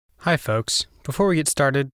Hi, folks. Before we get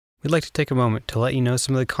started, we'd like to take a moment to let you know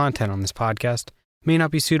some of the content on this podcast may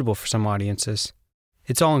not be suitable for some audiences.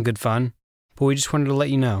 It's all in good fun, but we just wanted to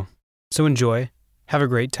let you know. So enjoy, have a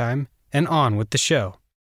great time, and on with the show.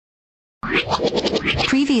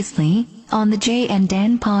 Previously on the Jay and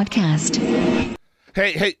Dan podcast.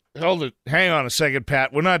 Hey, hold it. Hang on a second,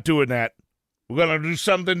 Pat. We're not doing that. We're going to do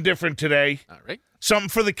something different today. All right. Something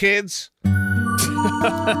for the kids.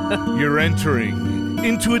 You're entering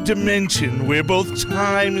into a dimension where both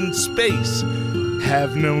time and space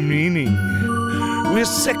have no meaning. Where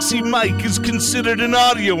Sexy Mike is considered an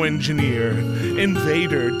audio engineer and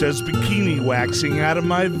Vader does bikini waxing out of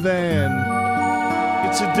my van.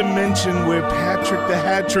 It's a dimension where Patrick the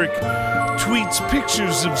Hat-Trick tweets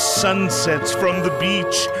pictures of sunsets from the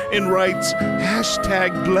beach and writes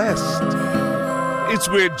 #blessed. It's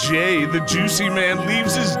where Jay, the Juicy Man,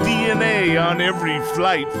 leaves his DNA on every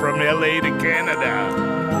flight from LA to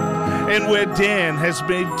Canada. And where Dan has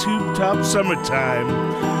made Tube Top Summertime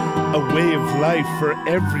a way of life for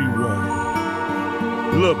everyone.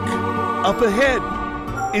 Look, up ahead,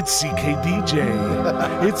 it's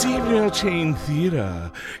CKDJ. It's Email Chain Theater.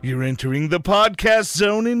 You're entering the podcast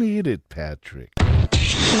zone and hit it, Patrick.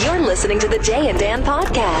 You're listening to the Jay and Dan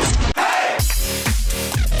podcast.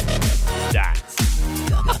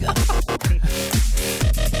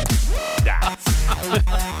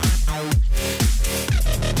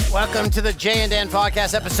 Welcome to the Jay and Dan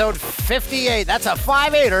podcast, episode 58. That's a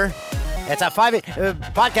 5-8er. It's a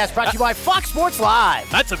 5-8 podcast brought to you by Fox Sports Live.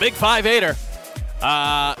 That's a big 5-8er.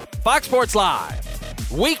 Fox Sports Live.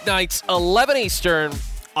 Weeknights, 11 Eastern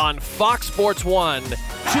on Fox Sports 1,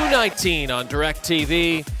 219 on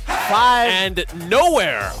DirecTV, and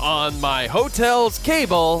nowhere on my hotel's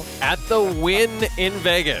cable at the Wynn in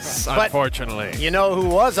Vegas, unfortunately. You know who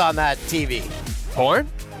was on that TV? Porn?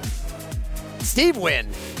 Steve Wynn.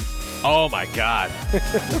 Oh, my God.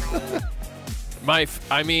 My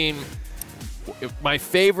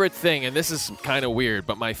favorite thing, and this is kind of weird,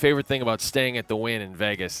 but my favorite thing about staying at the Wynn in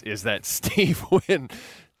Vegas is that Steve Wynn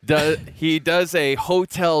does a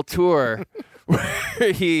hotel tour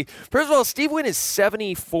where first of all, Steve Wynn is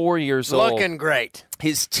 74 years old. Looking great.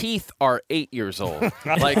 His teeth are 8 years old.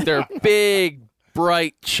 Like they're big,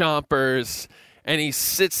 bright chompers, and he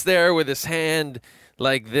sits there with his hand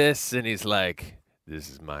like this, and he's like, "This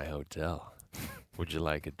is my hotel. Would you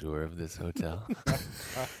like a tour of this hotel?"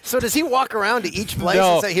 So does he walk around to each place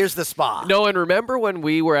and say, "Here's the spa"? No, and remember when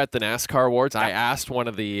we were at the NASCAR Awards, I asked one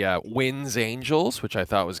of the Wynn's Angels, which I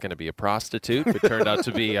thought was going to be a prostitute, but turned out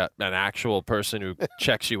to be an actual person who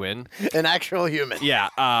checks you in. An actual human. Yeah.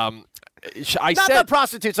 I Not said, that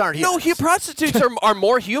prostitutes aren't human. No, prostitutes are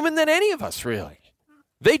more human than any of us, really.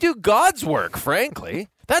 They do God's work, frankly.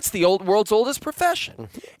 That's the world's oldest profession.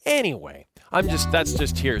 Anyway, that's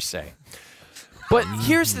just hearsay. But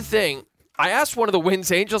here's the thing. I asked one of the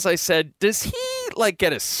Wynn's Angels, I said, does he,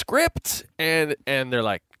 get a script? And they're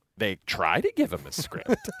like, they try to give him a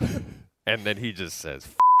script. And then he just says,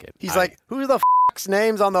 F it. He's like, who the f***'s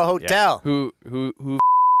name's on the hotel? Yeah, who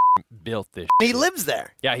built this He shit? lives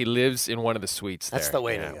there. Yeah, he lives in one of the suites there. That's the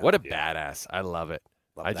way to go. What a badass. I love it.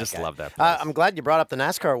 I just love that place. I'm glad you brought up the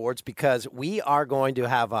NASCAR Awards because we are going to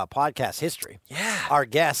have podcast history. Yeah. Our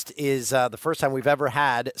guest is the first time we've ever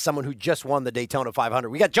had someone who just won the Daytona 500.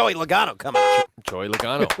 We got Joey Logano coming up. Joey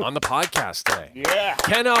Logano on the podcast today. Yeah.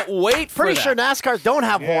 Cannot wait for Pretty that. sure NASCAR don't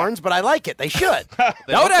have horns, but I like it. They should. That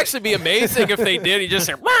would actually be amazing if they did. He just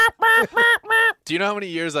said, Do you know how many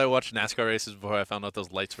years I watched NASCAR races before I found out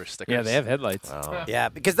those lights were stickers? Yeah, they have headlights. Wow. Yeah,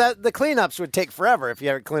 because the cleanups would take forever if you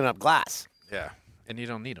ever clean up glass. Yeah, and you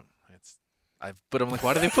don't need them. But I'm like,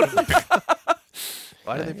 why do they put them there?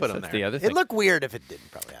 Why do they put them there? The other thing. It'd look weird if it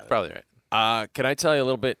didn't, probably. Have it. Probably right. Can I tell you a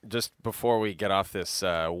little bit just before we get off this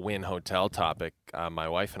Wynn Hotel topic? My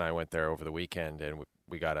wife and I went there over the weekend, and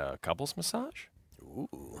we got a couples massage.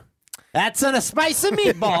 Ooh. That's a spicy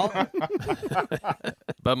meatball.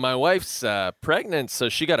 But my wife's pregnant, so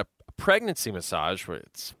she got a pregnancy massage where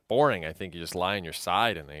it's boring. I think you just lie on your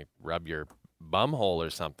side and they rub your bum hole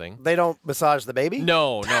or something. They don't massage the baby?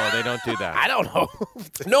 No, they don't do that. I don't know.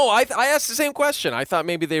 No, I asked the same question. I thought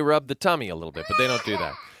maybe they rub the tummy a little bit, but they don't do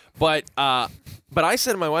that. But I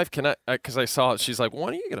said to my wife, can I, because I saw it, she's like,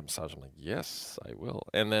 why don't you get a massage? I'm like, yes, I will.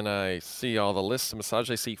 And then I see all the lists of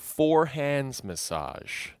massage. I see 4 hands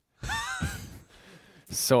massage.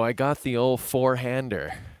 So I got the old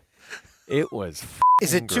 4-hander. It was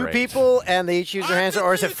Is it 2 great. people and they each use their hands,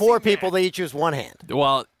 or is it 4 people, they each use one hand?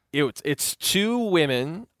 Well, it's 2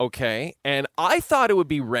 women, okay, and I thought it would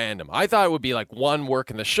be random. I thought it would be like one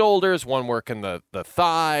working the shoulders, one working the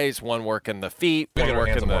thighs, one working the feet, one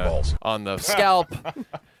working on the scalp.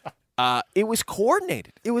 It was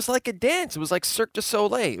coordinated. It was like a dance. It was like Cirque du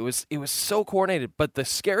Soleil. It was so coordinated. But the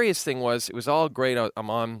scariest thing was, it was all great. I'm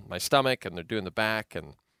on my stomach, and they're doing the back,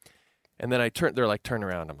 and then they're like, turn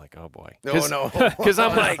around. I'm like, oh boy. No. Because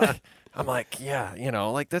I'm like, yeah,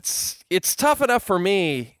 like it's tough enough for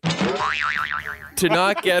me to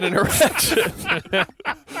not get an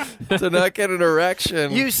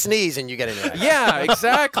erection. You sneeze and you get an erection. Yeah,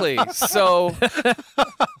 exactly.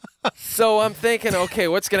 So I'm thinking, okay,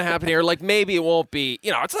 what's going to happen here? Like, maybe it won't be,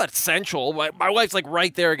 it's not sensual. My wife's like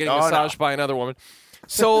right there getting massaged by another woman.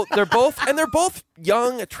 So they're both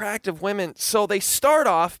young, attractive women. So they start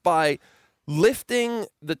off by lifting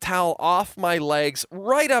the towel off my legs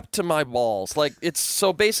right up to my balls.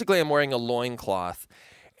 So basically I'm wearing a loincloth.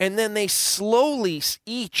 And then they slowly,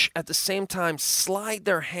 each at the same time, slide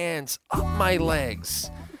their hands up my legs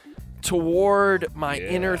toward my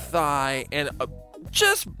inner thigh and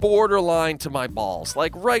just borderline to my balls,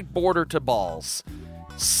 like right border to balls,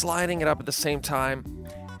 sliding it up at the same time.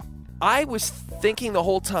 I was thinking the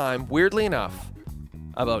whole time, weirdly enough,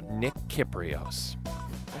 about Nick Kyprios.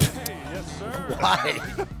 Why?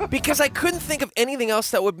 Because I couldn't think of anything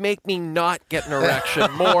else that would make me not get an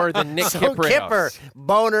erection more than Nick Kyprios. Kipper,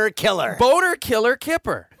 boner killer. Boner killer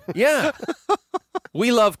Kipper. Yeah.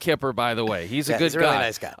 We love Kipper, by the way. He's a good he's a guy. really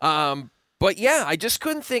nice guy. But yeah, I just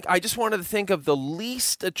couldn't think. I just wanted to think of the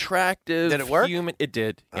least attractive Did it work? human. It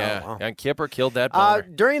did. Yeah. wow. And Kipper killed that boner.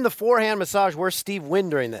 During the forehand massage, where's Steve Wynn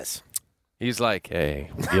during this? He's like, hey,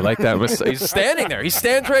 you like that massage? He's standing there. He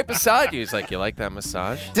stands right beside you. He's like, you like that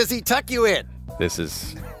massage? Does he tuck you in? This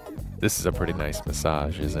is a pretty nice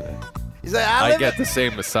massage, isn't it? He's like, I get the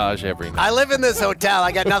same massage every night. I live in this hotel.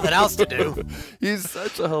 I got nothing else to do. He's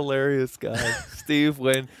such a hilarious guy, Steve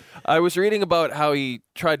Wynn. I was reading about how he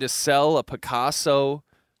tried to sell a Picasso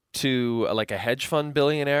to like a hedge fund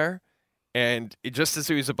billionaire. And just as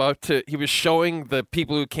he was showing the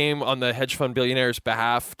people who came on the hedge fund billionaire's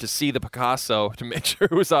behalf to see the Picasso to make sure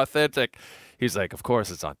it was authentic. He's like, of course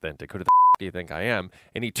it's authentic. Who the do you think I am?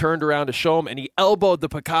 And he turned around to show him, and he elbowed the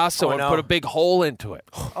Picasso and put a big hole into it.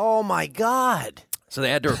 Oh, my God. So they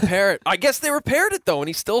had to repair it. I guess they repaired it, though, and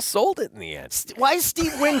he still sold it in the end. Why is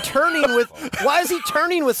Steve Wynn Why is he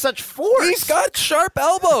turning with such force? He's got sharp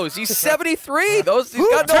elbows. He's 73. He's Who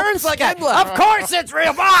got turns no like skin a... left. Of course it's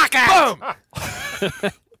real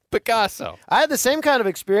Boom! Picasso. I had the same kind of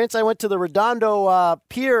experience. I went to the Redondo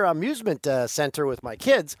Pier Amusement Center with my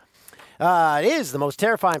kids. It is the most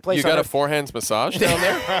terrifying place. You got a forehands massage down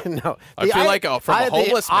there? No. I feel like from a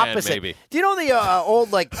homeless man, maybe. Do you know the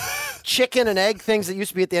old chicken and egg things that used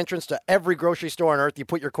to be at the entrance to every grocery store on earth? You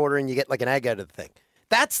put your quarter in, you get like an egg out of the thing.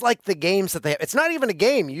 That's like the games that they have. It's not even a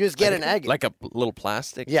game. You just get an egg. Like a little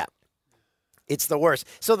plastic? Yeah. It's the worst.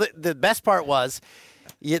 So the best part was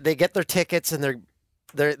they get their tickets and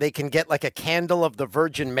they can get like a candle of the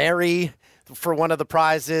Virgin Mary for one of the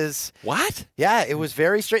prizes. What? Yeah, it was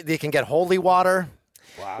very straight. They can get holy water.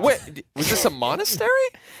 Wow. Wait, was this a monastery?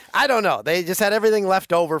 I don't know. They just had everything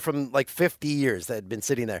left over from like 50 years that had been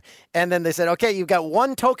sitting there. And then they said, okay, you've got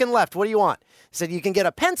one token left. What do you want? They said, you can get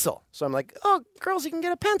a pencil. So I'm like, oh, girls, you can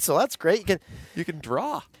get a pencil. That's great. You can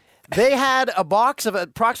draw. They had a box of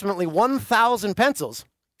approximately 1,000 pencils.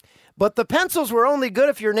 But the pencils were only good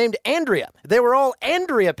if you're named Andrea. They were all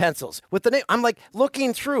Andrea pencils with the name. I'm like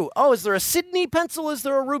looking through. Oh, is there a Sydney pencil? Is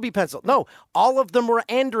there a Ruby pencil? No, all of them were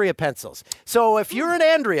Andrea pencils. So if you're an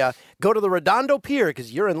Andrea, go to the Redondo Pier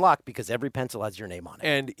because you're in luck because every pencil has your name on it.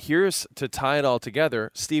 And here's to tie it all together,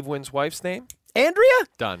 Steve Wynn's wife's name? Andrea?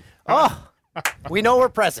 Done. Oh, we know we're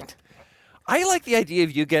present. I like the idea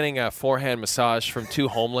of you getting a forehand massage from two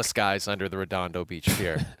homeless guys under the Redondo Beach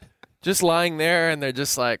Pier. Just lying there, and they're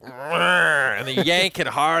just like, and they yank it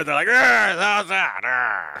hard. They're like, how's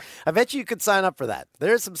that? I bet you could sign up for that.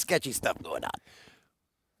 There's some sketchy stuff going on.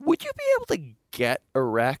 Would you be able to get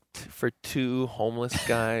erect for two homeless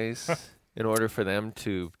guys in order for them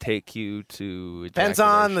to take you to Depends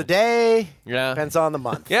on the day. Yeah. Depends on the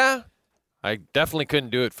month. Yeah. I definitely couldn't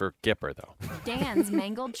do it for Kipper, though. Dan's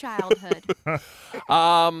mangled childhood.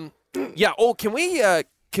 Yeah. Oh, can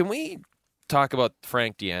we talk about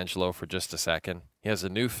Frank D'Angelo for just a second? He has a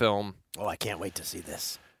new film. Oh, I can't wait to see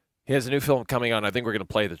this. He has a new film coming on. I think we're going to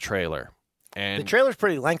play the trailer. And the trailer's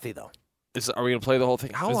pretty lengthy, though. Are we going to play the whole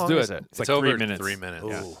thing? How long is it? It's like over 3 minutes. 3 minutes.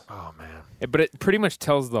 Yeah. Oh, man. But it pretty much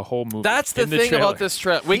tells the whole movie. That's the thing about this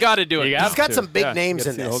trailer. We got to do it. He's got some big names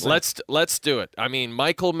in this. Let's do it. I mean,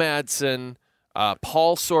 Michael Madsen,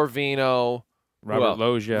 Paul Sorvino, Robert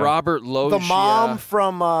Loggia. The mom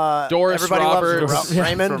from Doris Everybody Roberts. Loves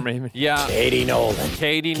Raymond. From Raymond. Yeah. Katie Nolan.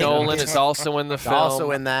 Katie Nolan is also in the film.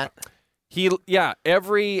 Also in that.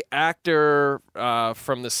 Every actor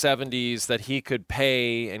from the 70s that he could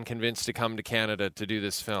pay and convince to come to Canada to do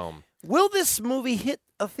this film. Will this movie hit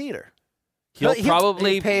a theater? He'll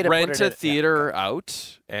probably rent a theater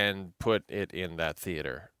out and put it in that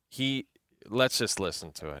theater. Let's just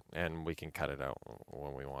listen to it, and we can cut it out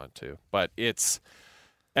when we want to. But it's,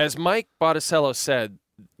 as Mike Botticello said,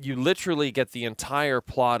 you literally get the entire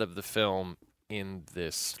plot of the film in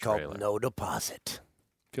this trailer. Called No Deposit.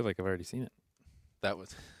 I feel like I've already seen it. That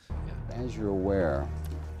was. As you're aware,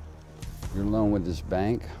 your loan with this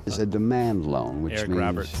bank is a demand loan, which Eric means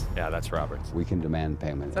Roberts. Yeah, that's Roberts. we can demand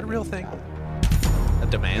payment. Is that a real thing? Time. A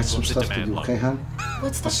demand Some loan. stuff to do, okay, hon?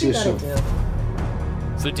 What stuff see you you gotta soon. do?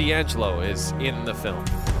 So D'Angelo is in the film.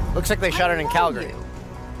 Looks like they shot it in Calgary.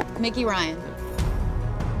 Mickey Ryan.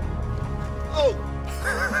 Oh!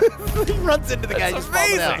 He runs into the guy. Just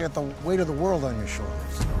falling down. You got the weight of the world on your shoulders.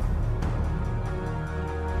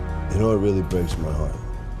 You know, it really breaks my heart.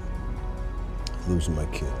 Losing my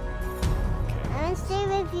kid. I want to stay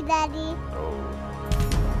with you, Daddy.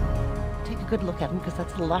 Take a good look at him, because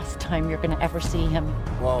that's the last time you're going to ever see him.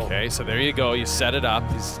 Whoa. Okay, so there you go. You set it up.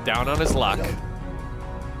 He's down on his luck.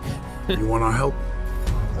 You want our help?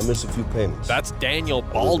 I missed a few payments. That's Daniel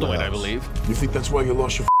Baldwin, I believe. You think that's why you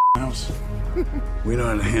lost your house? We know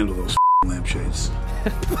how to handle those lampshades.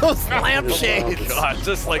 Those lampshades. God,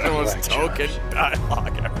 just like the most token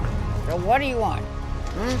dialogue ever. So what do you want?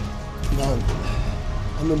 None.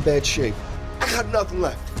 I'm in bad shape. I got nothing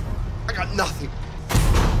left. I got nothing.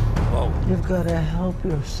 Whoa. You've got to help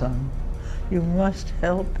your son. You must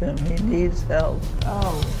help him. He needs help.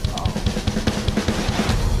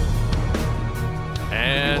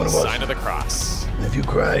 And sign of the cross. If you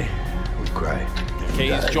cry, we cry. Okay,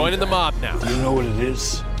 he's joining the mob now. Do you know what it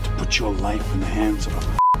is to put your life in the hands of a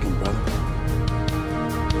f***ing brother?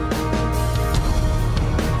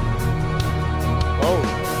 Oh.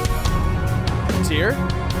 It's here?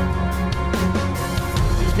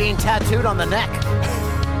 He's being tattooed on the neck.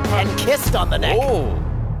 And kissed on the neck. Oh.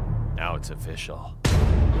 Now it's official.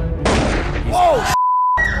 Whoa!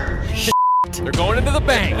 They're going into the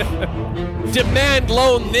bank. Demand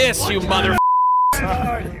loan this, you mother.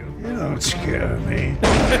 You don't scare me.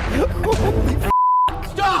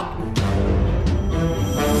 Stop!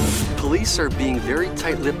 Police are being very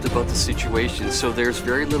tight-lipped about the situation, so there's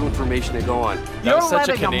very little information to go on. That was such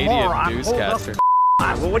a Canadian newscaster.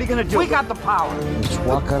 Well, what are you going to do? We got the power. Just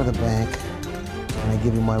walk out of the bank, and I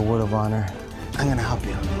give you my word of honor. I'm gonna help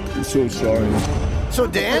you. I'm so sorry. So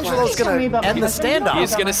D'Angelo's going to end the standoff.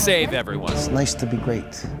 He's going to save everyone. It's nice to be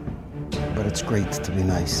great, but it's great to be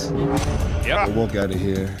nice. Yep. I'll walk out of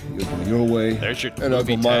here. You'll go your way. There's your and I'll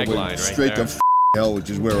movie go my tagline way right straight there. to hell, which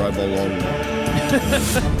is where I belong.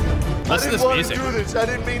 Listen to this music. this. I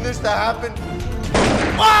didn't mean this to happen.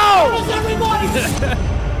 Whoa!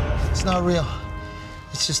 It's not real.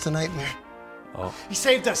 It's just a nightmare. Oh. He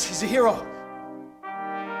saved us. He's a hero.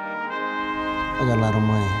 I got a lot of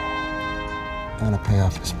money. I'm gonna pay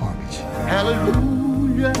off this mortgage.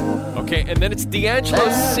 Hallelujah. Okay, and then it's D'Angelo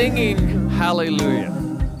singing Hallelujah.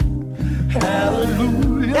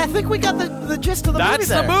 Hallelujah. Yeah, I think we got the gist of the movie That's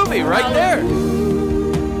there. the movie right there.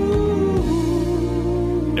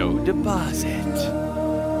 No deposit.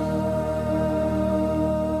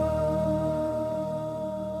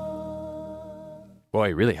 Boy,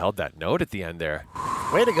 he really held that note at the end there.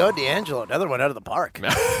 Way to go, D'Angelo. Another one out of the park.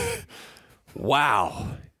 Wow.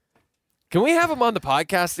 Can we have him on the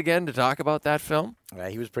podcast again to talk about that film? Yeah,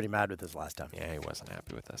 he was pretty mad with us last time. Yeah, he wasn't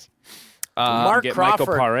happy with us. Mark get Crawford.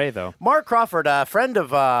 Michael Paré, though. Mark Crawford, a friend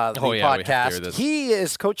of the yeah, we have to hear podcast, this. he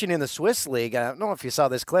is coaching in the Swiss League. I don't know if you saw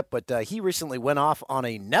this clip, but he recently went off on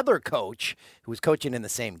another coach who was coaching in the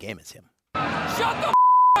same game as him. Shut the up!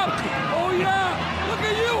 Oh, yeah! Look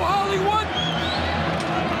at you, Hollywood!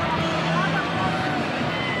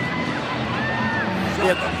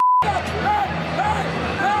 Shut the up!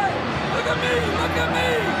 Hey! Look at me! Look at me!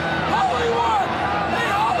 Hollywood! Hey,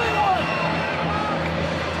 Hollywood!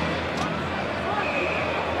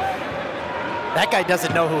 That guy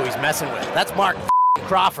doesn't know who he's messing with. That's Mark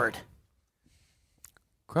Crawford.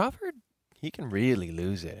 Crawford, he can really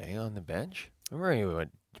lose it, on the bench. Remember when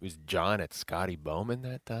it was John at Scotty Bowman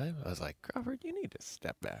that time? I was like, Crawford, you need to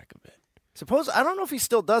step back a bit. I don't know if he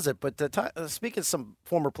still does it, but speaking of some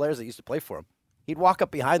former players that used to play for him, he'd walk up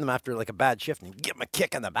behind them after like a bad shift and give him a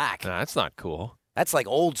kick in the back. Nah, that's not cool. That's like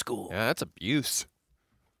old school. Yeah, that's abuse.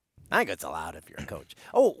 I think it's allowed if you're a coach.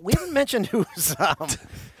 Oh, we haven't mentioned who's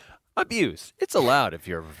abuse. It's allowed if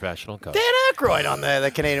you're a professional coach. Dan Aykroyd on the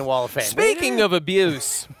Canadian Wall of Fame. Speaking of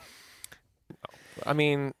abuse, I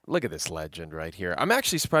mean, look at this legend right here. I'm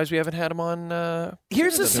actually surprised we haven't had him on.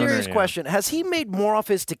 Here's a serious question: has he made more off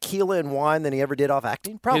his tequila and wine than he ever did off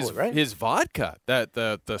acting? Probably, right? His vodka,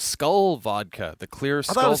 the Skull vodka, the clear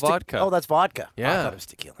Skull vodka. Oh, that's vodka. Yeah, I thought it was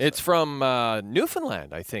tequila. It's from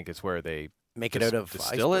Newfoundland, I think, is where they make it out of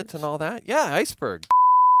distill it and all that. Yeah, iceberg.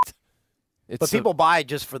 But people buy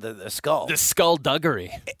just for the skull. The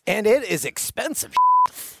skullduggery. And it is expensive.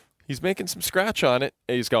 He's making some scratch on it.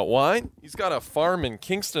 He's got wine. He's got a farm in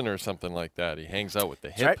Kingston or something like that. He hangs out with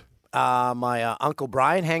the hip. Right. My Uncle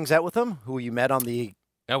Brian hangs out with him, who you met on the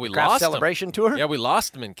we craft lost celebration him. tour. Yeah, we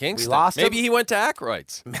lost him in Kingston. We lost Maybe him. He went to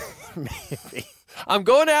Ackroyd's. Maybe. I'm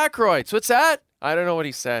going to Ackroyd's. What's that? I don't know what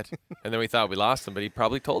he said. And then we thought we lost him, but he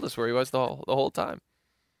probably told us where he was the whole time.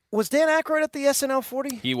 Was Dan Aykroyd at the SNL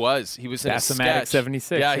 40? He was. He was in a Bassomatic sketch.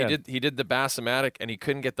 76. Yeah, he did the Bassomatic, and he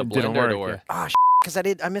couldn't get the blender to work. Ah, because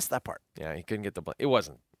I missed that part. Yeah, he couldn't get the blender. It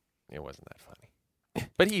wasn't that funny.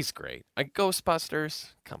 But he's great. Ghostbusters,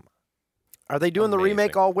 come on. Are they doing the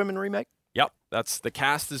remake, all-women remake? Yep, the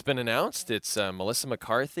cast has been announced. It's Melissa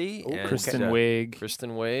McCarthy and Kristen Wiig.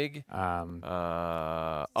 Kristen Wiig. And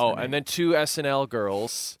then 2 SNL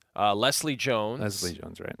girls. Leslie Jones. Leslie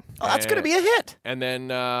Jones, right? Oh, that's going to be a hit. And then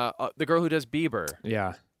the girl who does Bieber.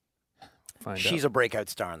 Yeah. She's a breakout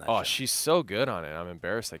star on that show. She's so good on it. I'm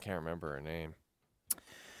embarrassed I can't remember her name.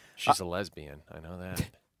 She's a lesbian. I know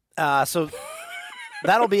that. So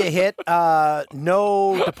that'll be a hit.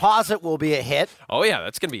 No Deposit will be a hit. Oh, yeah.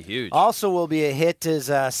 That's going to be huge. Also will be a hit is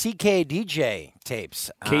CK DJ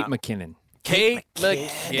tapes. Kate McKinnon. Kate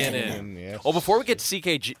McKinnon. Yes. Oh, before we get to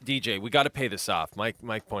DJ, we got to pay this off.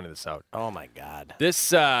 Mike pointed this out. Oh, my God.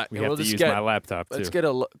 This we have to use my laptop, too. Let's get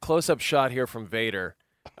a close-up shot here from Vader.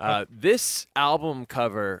 This album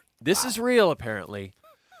cover, this is real, apparently.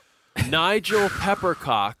 Nigel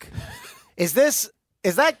Peppercock. That's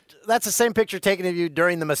the same picture taken of you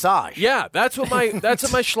during the massage? Yeah, that's what my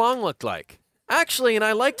schlong looked like. Actually, and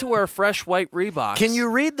I like to wear fresh white Reeboks. Can you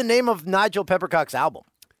read the name of Nigel Peppercock's album?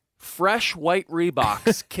 Fresh white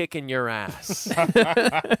Reeboks kicking your ass.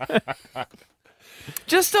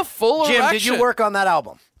 Just a full Jim, erection. did you work on that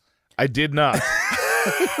album? I did not.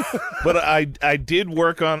 But I did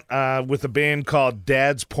work on with a band called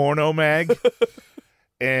Dad's Porno Mag.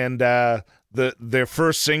 And their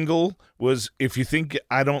first single was "If You Think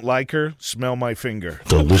I Don't Like Her, Smell My Finger."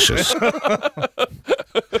 Delicious.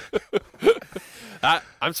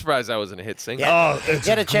 I'm surprised that wasn't a hit single. Yeah. Oh, it's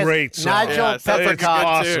a great song. Nigel Peppercock.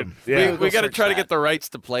 Awesome. Yeah. We got to try to get the rights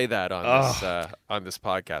to play that on this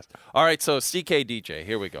podcast. All right, so CK DJ,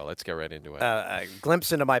 here we go. Let's get right into it. A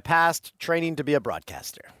glimpse into my past, training to be a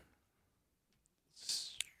broadcaster.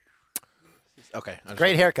 Okay.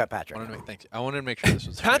 Great haircut, Patrick. Thank you. I wanted to make sure this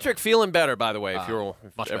was Patrick feeling better, by the way, if everyone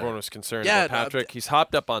better. was concerned Yeah, about Patrick. He's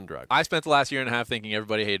hopped up on drugs. I spent the last year and a half thinking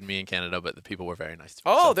everybody hated me in Canada, but the people were very nice to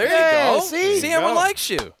me. Oh, there you go. See, everyone likes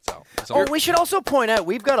you. We should also point out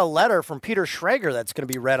we've got a letter from Peter Schrager that's going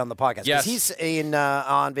to be read on the podcast. Yes. He's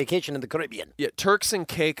on vacation in the Caribbean. Yeah, Turks and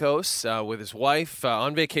Caicos with his wife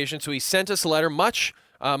on vacation. So he sent us a letter much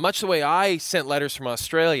the way I sent letters from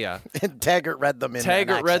Australia. And Taggart read them in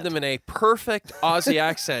Taggart read them in a perfect Aussie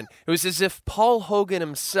accent. It was as if Paul Hogan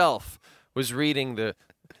himself was reading the.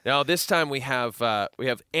 Now this time we have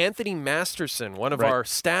Anthony Masterson, one of our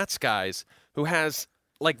stats guys, who has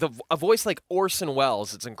like a voice like Orson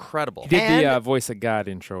Welles. It's incredible. He did the Voice of God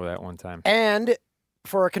intro that one time. And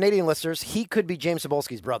for our Canadian listeners, he could be James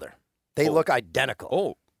Cebulski's brother. They look identical.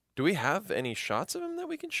 Oh. Do we have any shots of him that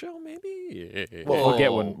we can show, maybe? We'll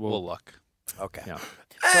get one. We'll look. Okay. Yeah.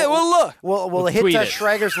 Hey, we'll look. We'll hit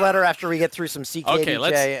Schrager's letter after we get through some CK Okay,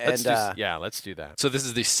 DJ. let's do that. So this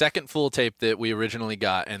is the second full tape that we originally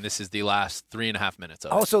got, and this is the last 3.5 minutes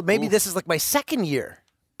of it. Oh, so maybe this is like my second year.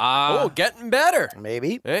 Getting better.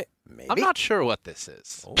 Maybe. Hey. I'm not sure what this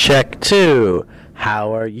is. Check 2.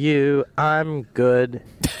 How are you? I'm good.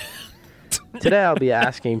 Today I'll be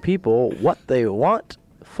asking people what they want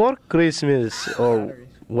for Christmas or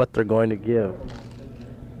what they're going to give.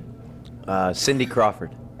 Cindy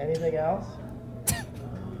Crawford. Anything else?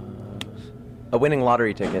 A winning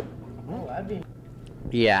lottery ticket. Oh, that'd be...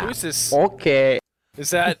 Yeah. Who's this? Okay.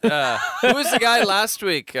 Is that who was the guy last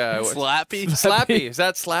week? Slappy. Slappy. Is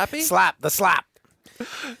that Slappy? The slap.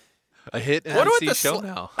 A hit What NC the show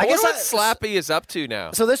now. I guess what Slappy is up to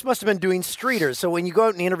now. So this must have been doing streeters. So when you go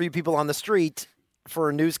out and interview people on the street for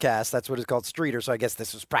a newscast, that's what it's called, streeter. So I guess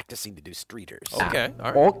this was practicing to do streeters. Okay.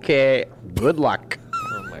 All right. Okay. Good luck.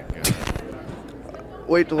 Oh my god.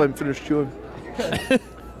 Wait till I'm finished chewing.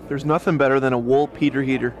 There's nothing better than a wool Peter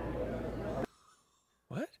heater.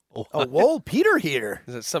 What? A wool Peter heater?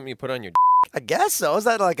 Is that something you put on your? I guess so. Is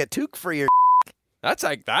that like a toque for your?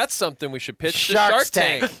 That's something we should pitch to Shark Shark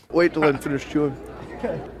Tank. Wait till I'm finished chewing.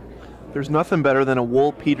 There's nothing better than a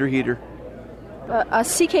wool Peter heater. A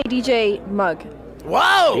CKDJ mug.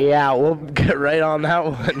 Whoa! Yeah, we'll get right on that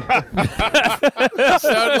one. You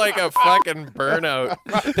sound like a fucking burnout.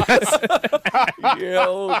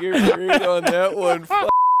 Yo, you're right on that one.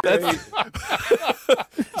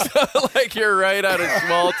 Sound like you're right out of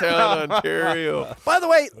small town Ontario. By the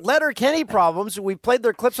way, Letterkenny Problems, we played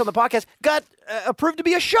their clips on the podcast, got approved to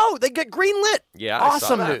be a show. They get greenlit. Yeah, I saw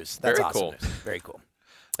awesome that. news. That's Very awesome cool. news. Very cool.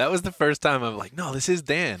 That was the first time I'm like, no, this is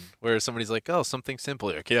Dan. Where somebody's like, oh, something simple.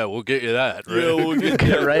 Like, yeah, we'll get you that. Right? Yeah, we'll get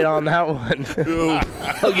Get right on that one.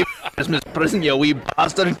 I'll give you a Christmas present, you wee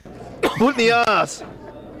bastard. Boot in the ass.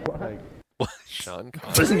 Sean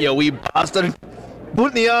Connery. Present, you wee bastard. Boot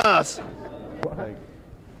in the ass.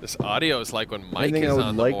 This audio is like when Mike Anything is I would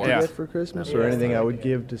on the like board. to get for Christmas, or anything I would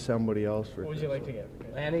give to somebody else for Christmas? like to get?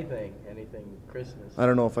 Anything Christmas. I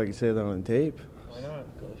don't know if I can say that on tape. Why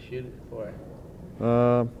not? Go shoot it for.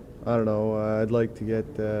 I don't know. I'd like to get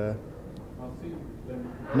a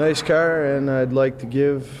nice car, and I'd like to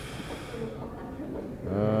give.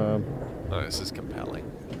 Oh, this is compelling.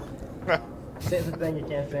 Say the thing you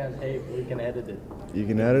can't say on tape. We can edit it. You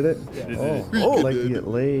can edit it. I'd like to get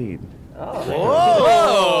laid.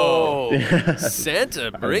 Whoa!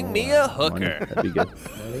 Santa, bring me a hooker. That'd be good.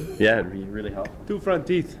 Yeah, it'd be really helpful. Two front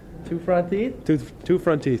teeth. Two front teeth. Two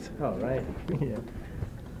front teeth. Oh right. Yeah.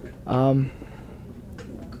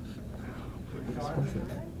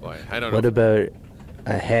 Boy, I don't know. What about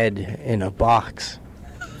a head in a box?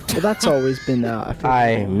 Well, that's always been.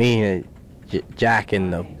 I mean, Jack in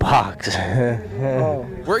the box.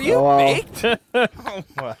 Were you baked? Oh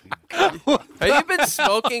my God. Have you been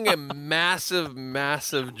smoking a massive,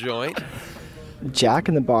 massive joint? Jack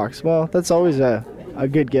in the Box. Well, that's always a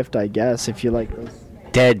good gift, I guess, if you like those.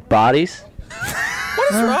 Dead bodies?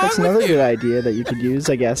 What is wrong That's with another you? good idea that you could use,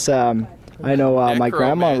 I guess. I know my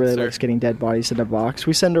grandma really Necromancer. likes getting dead bodies in a box.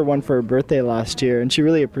 We sent her one for her birthday last year, and she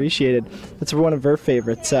really appreciated it. That's one of her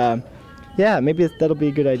favorites. Yeah, maybe that'll be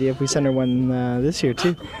a good idea if we send her one this year,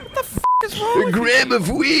 too. What the f*** is wrong with Gram of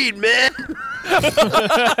weed, man.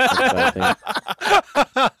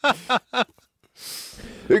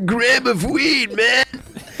 A gram of weed, man.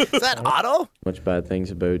 Is that Otto? Much bad things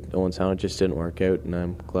about Owen Sound. It just didn't work out, and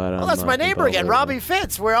I'm glad I'm. Oh, that's my neighbor again, Robbie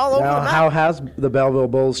Fitz. We're all over Now, the map. how has the Belleville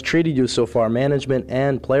Bulls treated you so far, management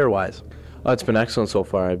and player-wise? Oh, it's been excellent so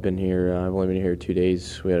far. I've only been here 2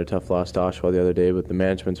 days. We had a tough loss to Oshawa the other day, but the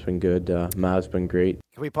management's been good. Mav's been great.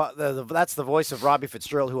 That's the voice of Robbie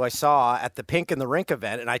Fitzgerald, who I saw at the Pink in the Rink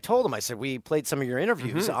event, and I told him, I said, we played some of your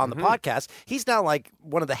interviews on the podcast. He's now like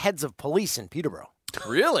one of the heads of police in Peterborough.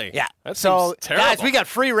 Really? Yeah. That So, seems terrible. guys, we got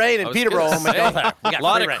free reign in Peterborough. A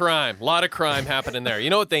lot lot of crime happening there. You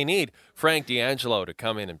know what they need? Frank D'Angelo to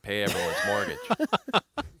come in and pay everyone's mortgage.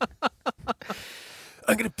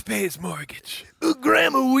 I'm going to pay his mortgage. A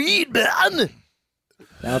gram of weed, man.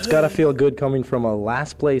 Now, it's got to feel good coming from a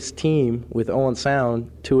last-place team with Owen Sound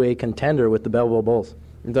to a contender with the Belleville Bulls.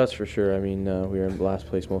 That's for sure. I mean, we were in last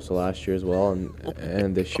place most of last year as well,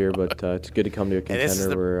 and this year. But it's good to come to a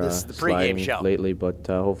contender. This is the pregame sliding show lately, but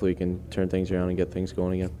hopefully we can turn things around and get things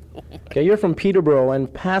going again. Okay, you're from Peterborough,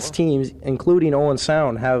 and past teams, including Owen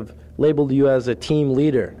Sound, have labeled you as a team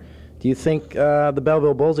leader. Do you think the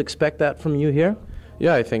Belleville Bulls expect that from you here?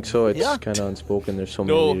 Yeah, I think so. It's kind of unspoken. There's so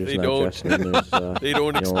many leaders in that dressing room. There's, They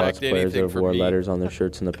don't lots expect of players anything that have from wore me. letters on their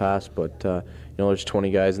shirts in the past, but there's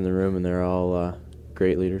 20 guys in the room, and they're all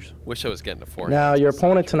great leaders. Wish I was getting a four. Now, your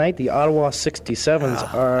opponent tonight, the Ottawa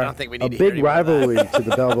 67s, are don't think we need a to hear big any more of that. rivalry to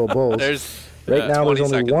the Belleville Bulls. Right now, there's 20 only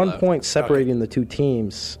seconds 1 left. point separating the two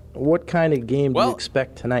teams. What kind of game do you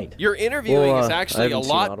expect tonight? Your interviewing is I actually a haven't seen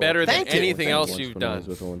lot Ottawa. better than Thank you. anything Thank else you. you've When I done. was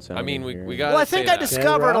with Owen Sound I mean, here. we got. Well, I think I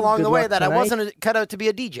discovered Rob, along good the way luck that I tonight. wasn't cut out to be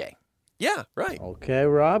a DJ. Yeah, right. Okay,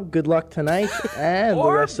 Rob, good luck tonight and the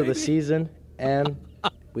Or rest of the maybe- season and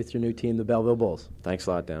with your new team, the Belleville Bulls. Thanks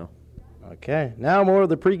a lot, Dano. Okay, now more of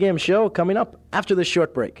the pregame show coming up after this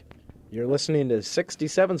short break. You're listening to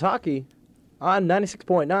 67's Hockey on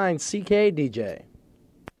 96.9 CKDJ.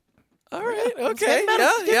 All right. Okay.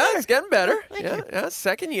 Yeah. It's getting better. Yeah.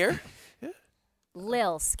 Second year.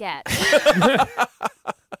 Lil sketch.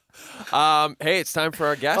 Hey, it's time for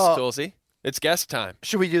our guest, Tulsi. It's guest time.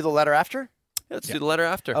 Should we do the letter after? Let's do the letter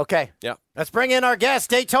after. Okay. Yeah. Let's bring in our guest,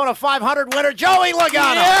 Daytona 500 winner, Joey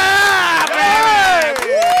Logano.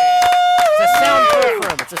 It's a soundproof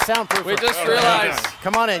room. It's a soundproof room. We just realized.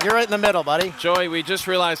 Come on in. You're right in the middle, buddy. Joey, we just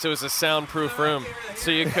realized it was a soundproof room, so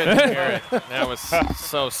you couldn't hear it. That was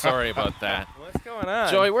so sorry about that. What's going going on?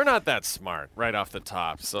 Joey, we're not that smart right off the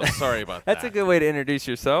top, so sorry about That's that. a good way to introduce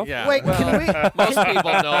yourself. Yeah. Wait, can we? Most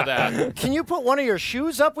people know that. Can you put one of your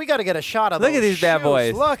shoes up? We got to get a shot of Look those at these bad shoes.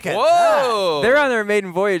 boys. Look at Whoa! They're on their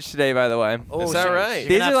maiden voyage today, by the way. Oh, Is that so right? you're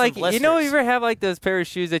These gonna are have like, some you know, you blisters. ever have like those pair of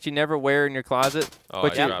shoes that you never wear in your closet, Oh,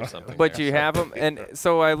 but I you dropped something but there, you so- have them, and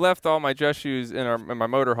so I left all my dress shoes in my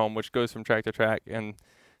motorhome, which goes from track to track, and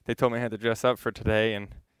they told me I had to dress up for today, and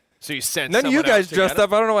So you sent none of you someone guys else to dressed get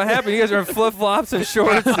up. I don't know what happened. You guys are in flip flops and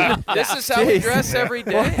shorts. This is how we Jeez. dress every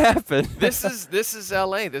day. What happened? This is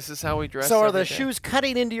L.A. This is how we dress. So are every the day. shoes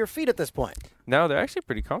cutting into your feet at this point? No, they're actually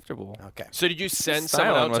pretty comfortable. Okay. So did you send Styling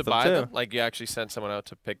someone out to with them, buy too. them? Like you actually sent someone out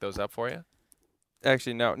to pick those up for you?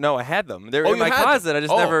 Actually, no, I had them. They're Oh, in you my had them? closet. I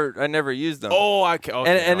just Oh. I never used them. Oh, okay.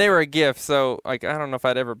 And they were a gift, so like I don't know if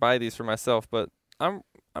I'd ever buy these for myself, but I'm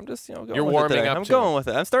just going You're with warming it today. up I'm to going them. with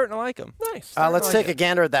it. I'm starting to like them. Nice. Let's take a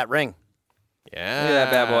gander at that ring. Yeah. Look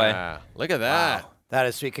at that bad boy. Look at that. Wow. That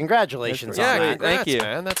is sweet. Congratulations Yeah, on that. congrats, Thank you.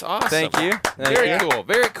 man. That's awesome. Thank you. Thank Very you. cool.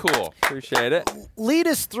 Very cool. Appreciate it. Lead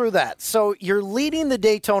us through that. So you're leading the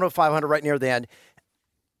Daytona 500 right near the end.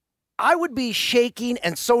 I would be shaking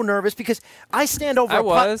and so nervous because I stand over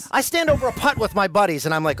a putt with my buddies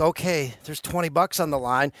and I'm like, okay, there's $20 on the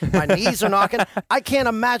line. My knees are knocking. I can't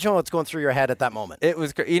imagine what's going through your head at that moment. It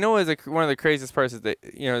was, you know, one of the craziest parts is that,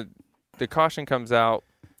 you know, the caution comes out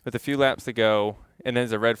with a few laps to go, and then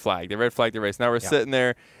there's a red flag. They red flag the race. Now we're sitting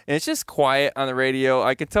there, and it's just quiet on the radio.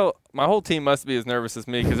 I can tell my whole team must be as nervous as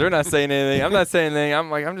me because they're not saying anything. I'm not saying anything. I'm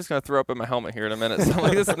like, I'm just going to throw up in my helmet here in a minute. So I'm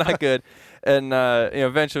like, this is not good. And, you know,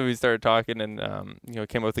 eventually we started talking and, you know,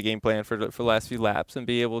 came up with a game plan for the last few laps and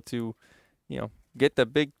be able to, you know, get the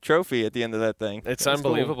big trophy at the end of that thing. It's That's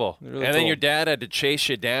unbelievable. cool. Really and then cool. your dad had to chase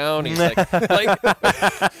you down. He's like,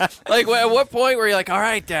 like at what point were you like, all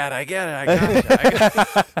right, Dad, I get it. I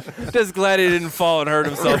got it. Just glad he didn't fall and hurt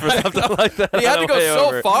himself or something like that. He had on to the go way so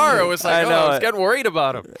over. far. It was like, I was it. getting worried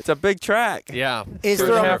about him. It's a big track. Yeah. Is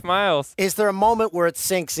 2.5 miles. Is there a moment where it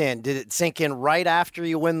sinks in? Did it sink in right after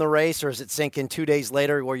you win the race, or does it sink in 2 days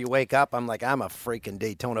later where you wake up? I'm like, I'm a freaking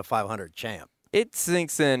Daytona 500 champ. It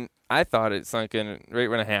sinks in. I thought it sunk in right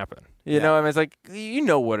when it happened. You know, I mean, it's like, you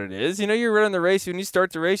know what it is. You know, you're running the race. When you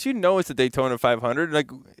start the race, you know it's a Daytona 500. Like,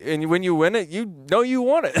 and when you win it, you know you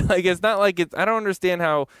won it. Like, it's not like it's. I don't understand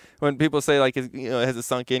how when people say like, you know, has it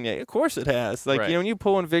sunk in yet? Of course it has. Like, you know, when you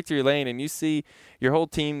pull in victory lane and you see your whole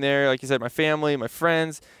team there, like you said, my family, my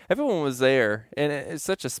friends, everyone was there, and it's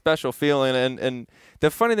such a special feeling. And the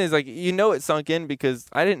funny thing is, like, you know, it sunk in because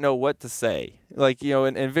I didn't know what to say. Like, you know,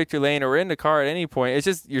 in victory lane or in the car at any point, it's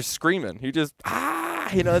just you're screaming. You just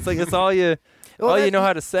you know, it's like it's all you you know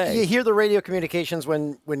how to say. You hear the radio communications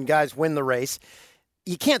when guys win the race.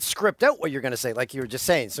 You can't script out what you're going to say, like you were just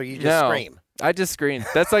saying. So you just scream. I just screamed.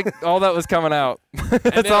 That's like all that was coming out.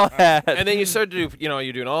 That's all I had. And then you started to do, you know,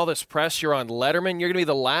 you're doing all this press. You're on Letterman. You're going to be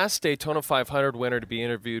the last Daytona 500 winner to be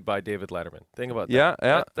interviewed by David Letterman. Think about that.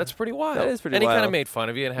 Yeah. That's pretty wild. That is pretty and wild. he kind of made fun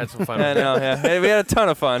of you and had some fun I with you. know, yeah. Hey, we had a ton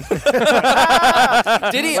of fun.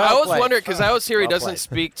 Did he? I always wonder, because I always hear he doesn't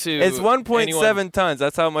speak to It's 1.7 anyone. tons.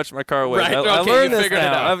 That's how much my car weighs. Right, I okay, learned you this figured it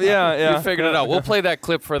now. out. Yeah. You figured it out. We'll play that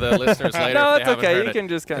clip for the listeners later. No, if it's they haven't okay. heard You it. can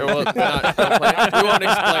just kind Or we'll not play it. We won't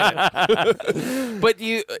explain it. But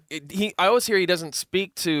I always hear he doesn't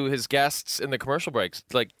speak to his guests in the commercial breaks.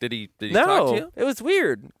 Like, did he talk to you? It was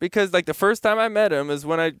weird because like the first time I met him is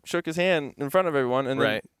when I shook his hand in front of everyone, and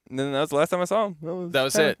then that was the last time I saw him. That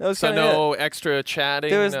was it. That was so no extra chatting.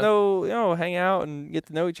 There was no, hang out and get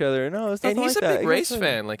to know each other. No, it's And nothing he's like a that. big race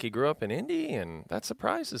fan. Like, he grew up in Indy, and that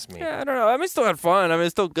surprises me. Yeah, I don't know. I mean, still had fun. I mean,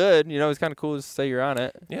 it's still good. You know, it's kind of cool to say you're on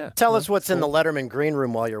it. Yeah. Tell us what's in the Letterman green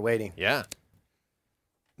room while you're waiting. Yeah.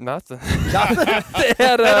 Nothing. They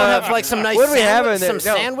don't have like some nice what do we have in there?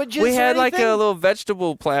 some No, sandwiches. We or had like a anything? little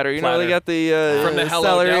vegetable platter. You know, they got the From the Hello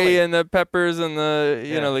celery Deli. and the peppers and the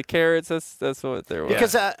you know the carrots. That's what there was.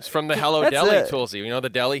 Because it's from the Hello That's Deli, it. Toolsy. You know the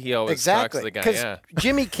deli he always Exactly. talks to the guy. Because Yeah.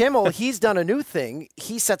 Jimmy Kimmel, he's done a new thing.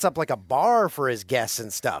 He sets up like a bar for his guests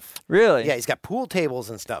and stuff. Really? Yeah, he's got pool tables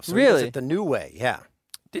and stuff. So he Really? does it the new way. Yeah.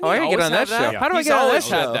 Didn't I he gotta get always on that have show. Yeah. How do I He's get on that always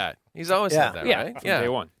show? had that. He's always had that, Yeah, right? from day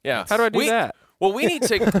one. Yeah. How do I do that? Well, we need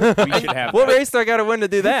to. We should have What that. race do I got to win to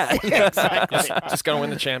do that? Just gotta win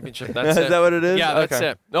the championship. That's Is it. that what it is? Yeah, that's Okay.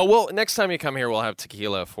 it. No, well, next time you come here, we'll have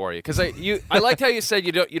tequila for you. Because I liked how you said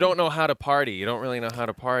you don't know how to party. You don't really know how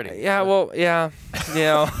to party. Yeah, well, yeah, you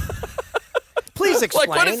know. Please explain.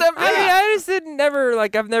 Like, what does that mean? I mean, I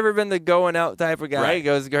just I've never been the going out type of guy. Right. He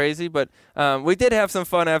goes crazy, but we did have some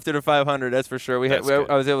fun after the 500. That's for sure.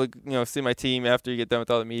 I was able to see my team after you get done with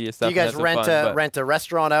all the media stuff. Do you guys and have some fun, rent a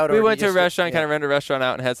restaurant out? Or we do went you to a just- restaurant, yeah. kind of rented a restaurant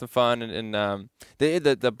out, and had some fun. And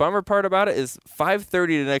the bummer part about it is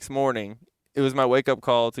 5:30 the next morning. it was my wake up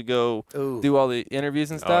call to go do all the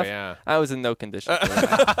interviews and stuff. Oh, yeah. I was in no condition for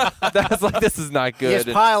that. I was like, this is not good.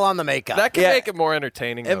 Just pile on the makeup. That can make it more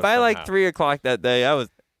entertaining. And though, by like somehow. 3 o'clock that day, I was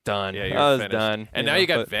done. Yeah, I was finished. done. And now you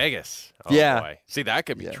got Vegas. Oh, boy. See, that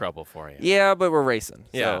could be trouble for you. Yeah, but we're racing.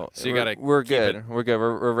 Yeah, so you gotta We're keep good. it- We're good.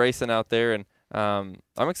 We're racing out there, and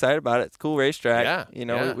I'm excited about it. It's a cool racetrack. Yeah, You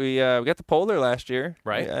know, yeah. we got the pole there last year.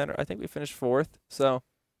 Right. I think we finished 4th. So.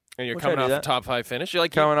 And you're we'll try coming to do off a that. top 5 finish. You're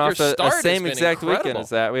like Coming your off the start has same been exact weekend incredible. as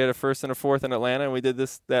that. We had a 1st and a 4th in Atlanta, and we did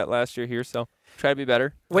that last year here. So try to be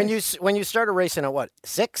better. When you started racing at what,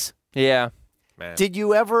 6? Yeah. Man. Did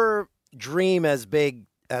you ever dream as big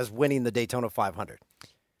as winning the Daytona 500?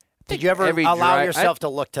 Did you ever allow yourself to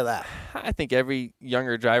look to that? I think every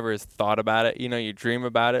younger driver has thought about it. You know, you dream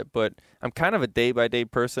about it, but I'm kind of a day-by-day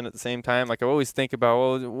person at the same time. Like, I always think about,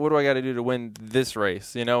 well, what do I got to do to win this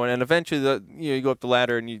race? You know, and then eventually you go up the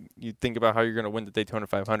ladder and you think about how you're going to win the Daytona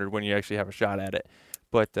 500 when you actually have a shot at it.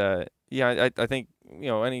 But, yeah, I think, you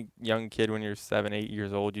know, any young kid when you're 7, 8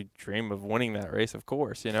 years old, you dream of winning that race, of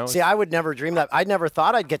course, you know. See, I would never dream that. I never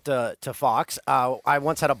thought I'd get to Fox. I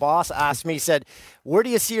once had a boss ask me, said, where do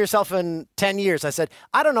you see yourself in 10 years? I said,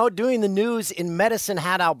 I don't know, doing the news in Medicine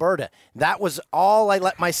Hat, Alberta. That was all I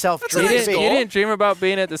let myself dream. You didn't dream about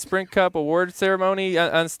being at the Sprint Cup award ceremony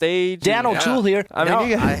on stage? Dan O'Toole here. I mean, No,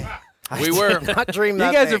 you guys, I did not dream that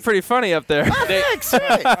you guys big. are pretty funny up there. Thanks.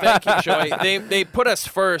 Right. Thank you, Joey. They put us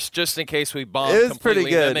first just in case we bombed It was pretty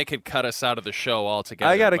completely. Then good. they could cut us out of the show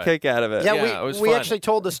altogether. I got a but- kick out of it. Yeah, it was we fun. actually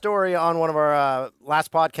told the story on one of our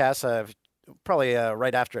last podcasts, probably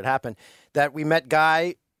right after it happened, that we met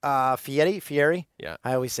Guy Fieri. Yeah.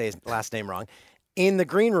 I always say his last name wrong. In the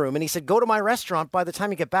green room, and he said, go to my restaurant. By the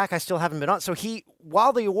time you get back, I still haven't been on. So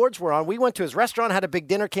while the awards were on, we went to his restaurant, had a big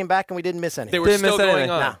dinner, came back, and we didn't miss anything. They were Didn't still miss going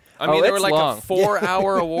anything. on. No. I mean, they were it's like long. a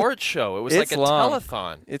 4-hour award show. It was It's like a long.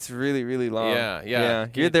 telethon. It's really, really long. Yeah.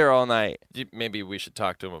 You're there all night. Maybe we should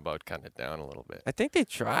talk to him about cutting it down a little bit. I think they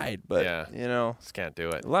tried, but, Yeah. you know, Just can't do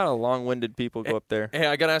it. a lot of long-winded people go up there. Hey,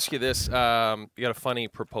 I got to ask you this. You got a funny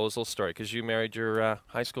proposal story because you married your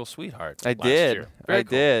high school sweetheart. I last did. Year. Very I cool.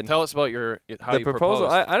 did. Tell us about how The you proposal,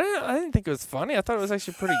 proposed. I didn't think it was funny. I thought it was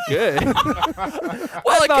actually pretty good.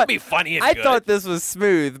 Well, it could be funny and I good. thought this was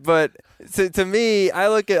smooth, but to me, I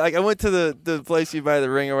look at, like, I went to the place you buy the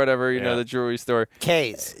ring or whatever, you know, the jewelry store.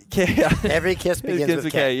 K's. K. Every kiss begins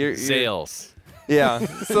with K. You're- Sales. Yeah.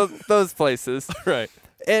 So those places. Right.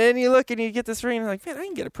 And then you look and you get this ring and you're like, man, I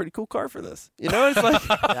can get a pretty cool car for this. You know, it's like,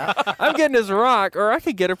 I'm getting this rock, or I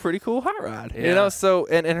could get a pretty cool hot rod. You Yeah. know, so,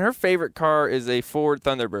 and her favorite car is a Ford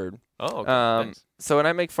Thunderbird. Oh, okay. Nice. So when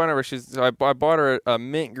I make fun of her, I bought her a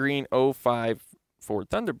mint green 05 Ford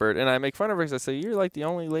Thunderbird, and I make fun of her because I say, you're like the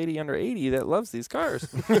only lady under 80 that loves these cars.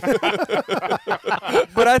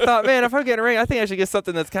 But I thought, man, if I'm getting a ring, I think I should get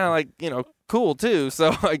something that's kind of like, you know, cool too.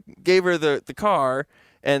 So I gave her the car,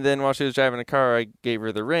 and then while she was driving the car, I gave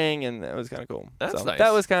her the ring, and that was kind of cool. That's so nice.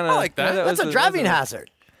 That was kind of I like that. That's a driving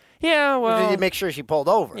hazard. Yeah, well. Did you make sure she pulled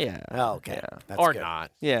over? Yeah. Oh, okay. Yeah. That's Or good.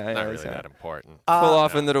 not. Yeah, Not yeah, really exactly. that important. Pull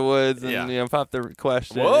off into the woods and you know, pop the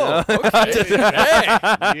question. Whoa. You know? Okay.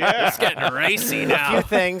 Hey, it's getting racy A now. few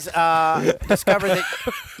things. Discovered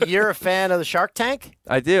that you're a fan of the Shark Tank.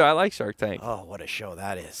 I do. I like Shark Tank. Oh, what a show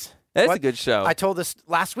that is. That's a good show. I told this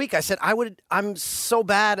last week. I said I'm so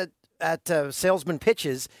bad at salesman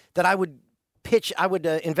pitches that I would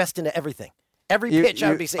invest into everything. Every pitch I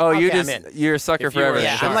would be saying, okay, I'm in. You're a sucker If for you were everything.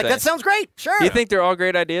 a Yeah, Shark I'm like, Tank. that sounds great. Sure. You think they're all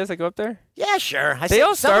great ideas that go up there? Yeah, sure. They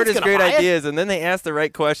all start as great ideas. ideas, and then they ask the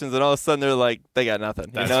right questions, and all of a sudden they're like, they got nothing.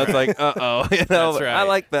 You That's know, it's right. like, uh-oh. You know, That's right. I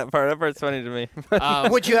like that part. That part's funny to me.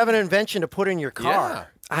 Would you have an invention to put in your car?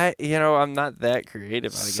 I'm not that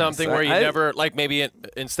creative. I guess. Something where you I- never, like maybe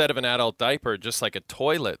instead of an adult diaper, just like a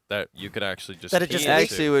toilet that you could actually just That it just pee into.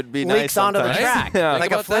 Actually would be nice Leaks onto the sometimes. track. Yeah.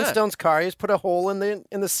 Like a Think about that. Flintstones car. You just put a hole in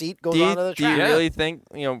the seat, goes onto the Do you track. really think,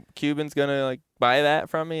 Cuban's going to, like, buy that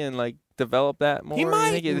from me and, like, develop that more? He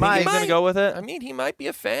might. You think he's going to go with it? I mean, he might be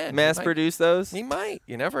a fan. Mass produce those? He might.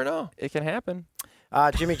 You never know. It can happen.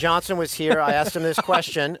 Jimmy Johnson was here. I asked him this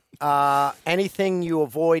question. Anything you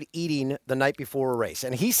avoid eating the night before a race?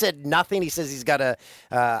 And he said nothing. He says he's got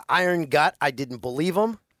a iron gut. I didn't believe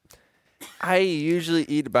him. I usually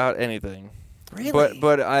eat about anything. Really?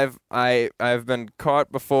 But I've been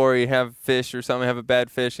caught before. You have fish or something, have a bad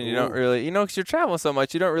fish, and you don't really, because you're traveling so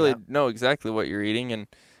much, you don't really know exactly what you're eating. And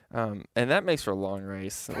And that makes for a long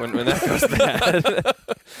race when that goes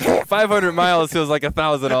bad. 500 miles feels like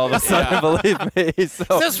 1,000 all of a sudden, believe me. So.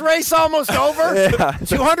 Is this race almost over? Yeah.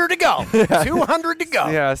 200 to go. Yeah. 200 to go.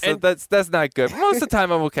 Yeah, so that's not good. Most of the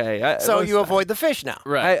time, I'm okay. So you avoid the fish now.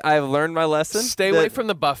 Right. I've learned my lesson. Stay away from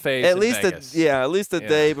the buffets At in least Vegas. at least a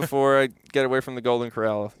day before I get away from the Golden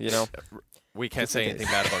Corral, you know. We can't say anything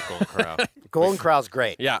bad about Golden Corral. Golden Corral's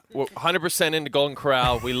great. Yeah, we're 100% into Golden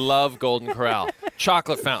Corral. We love Golden Corral.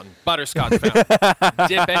 Chocolate fountain, butterscotch fountain.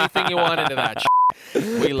 Dip anything you want into that.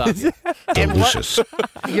 We love you. Delicious.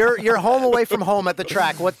 You're home away from home at the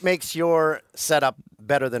track. What makes your setup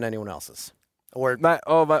better than anyone else's? Or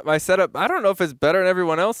my setup, I don't know if it's better than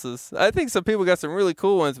everyone else's. I think some people got some really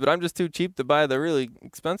cool ones, but I'm just too cheap to buy the really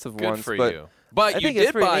expensive Good ones. for but you. But I you think it's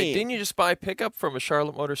did pretty buy, neat. didn't you just buy a pickup from a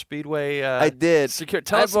Charlotte Motor Speedway? I did.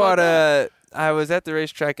 Tell I us about bought that. I was at the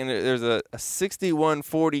racetrack and there's a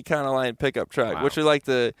 6140 kind of line pickup truck, which are like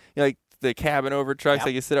the the cabin over trucks.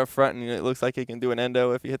 Like you sit up front and it looks like it can do an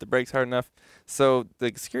endo if you hit the brakes hard enough. So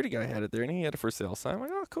the security guy had it there and he had a for sale sign. I'm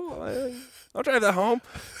like, oh, cool. I'll drive that home.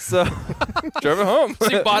 So drove it home.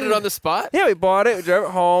 So you bought it on the spot? Yeah, we bought it. We drove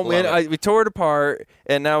it home. Love We tore it apart,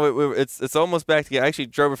 and now it's almost back together. I actually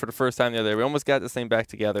drove it for the first time the other day. We almost got this thing back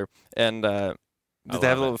together, and just to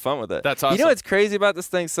have a little fun with it. That's awesome. You know what's crazy about this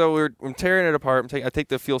thing? So I'm tearing it apart. I take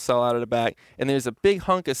the fuel cell out of the back, and there's a big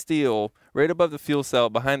hunk of steel right above the fuel cell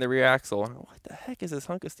behind the rear axle. And I'm like, what the heck is this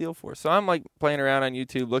hunk of steel for? So I'm like playing around on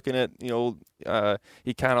YouTube, looking at old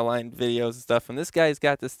Econoline videos and stuff. And this guy's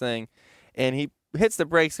got this thing, and he hits the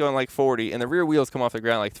brakes going like 40, and the rear wheels come off the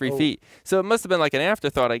ground like 3 feet. So it must have been like an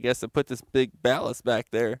afterthought, I guess, to put this big ballast back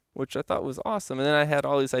there, which I thought was awesome. And then I had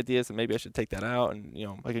all these ideas that maybe I should take that out, and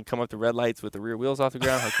I can come up to red lights with the rear wheels off the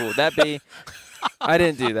ground. How cool would that be? I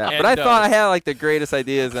didn't do that, but I thought I had like the greatest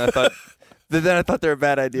ideas, and I thought. Then I thought they were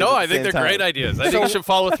bad ideas. No, at I the think same they're time. great ideas. I think you should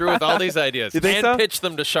follow through with all these ideas You think and so? pitch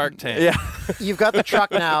them to Shark Tank. Yeah. You've got the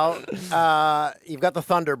truck now. You've got the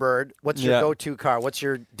Thunderbird. What's your go-to car? What's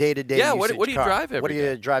your day-to-day Yeah, what usage do you car? drive every What do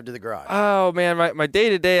you drive to the garage? Oh man, my day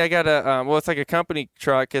to day, I got a it's like a company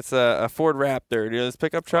truck. It's a Ford Raptor. Those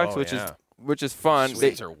pickup trucks, which is fun.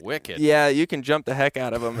 These are wicked. Yeah, you can jump the heck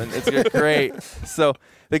out of them, and it's great. So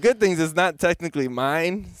the good thing is it's not technically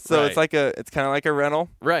mine. So it's kind of like a rental.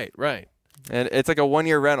 Right. And it's like a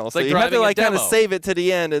 1-year rental. So like you have to driving a like kind of demo. save it to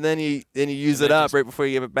the end, and then you use it up right before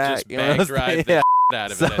you give it back. Just you know bag what I'm drive saying? the Yeah.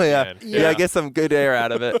 out of So it at the end. yeah, get some good air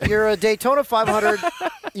out of it. You're a Daytona 500.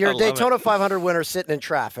 You're I a love Daytona 500 winner sitting in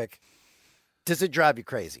traffic. Does it drive you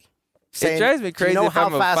crazy? It drives me crazy Do you know if how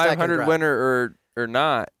I'm a fast I can 500 drive? winner or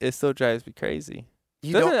not. It still drives me crazy.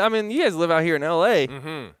 You Doesn't don't- it? I mean, you guys live out here in L.A.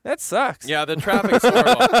 Mm-hmm. That sucks. Yeah, the traffic's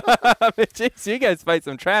horrible. I mean, jeez, you guys fight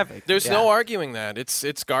some traffic. There's no arguing that.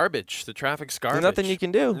 It's garbage. The traffic's garbage. There's nothing you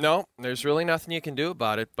can do. No, there's really nothing you can do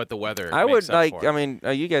about it, but the weather I makes would up for it. I mean,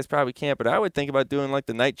 you guys probably can't, but I would think about doing like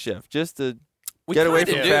the night shift just to We get away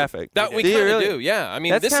kinda from do. traffic. That we Do you kind of really? do, yeah. I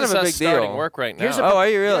mean, That's this kind is of a us big starting deal. work right now. Here's a Oh, are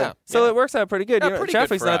you really? Yeah, So yeah. it works out pretty good. Yeah, You know, pretty good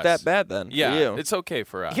traffic's for not us. that bad then. Yeah, for you. it's okay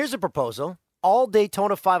for us. Here's a proposal. All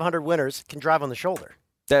Daytona 500 winners can drive on the shoulder.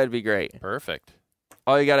 That would be great. Perfect.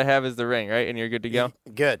 All you got to have is the ring, right? And you're good to go.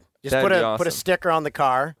 Good. Just That'd put be a awesome. sticker on the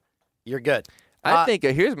car. You're good. I think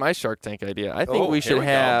here's my Shark Tank idea. I think Oh, we here should we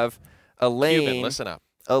go. have a lane. Cuban, listen up.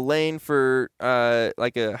 A lane for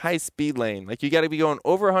like a high speed lane. Like you got to be going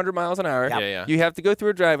over 100 miles an hour. Yep. Yeah. You have to go through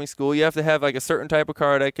a driving school. You have to have like a certain type of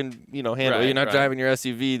car that can handle. Right, You're not right. driving your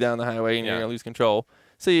SUV down the highway and Yeah. you're gonna lose control.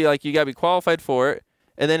 So you got to be qualified for it.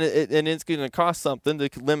 And then it's going to cost something to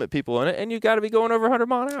limit people in it, and you got to be going over 100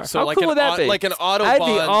 miles an hour. So How like cool an would that au- be? like an Autobahn I'd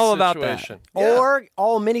be all about that. situation. Or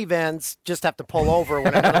all minivans just have to pull over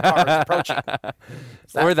when another car is approaching.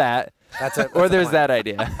 Or that. That's it. Or there's that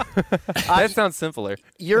idea. That sounds simpler.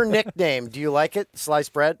 Your nickname, do you like it?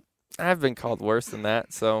 Sliced bread? I've been called worse than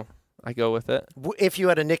that, so I go with it. If you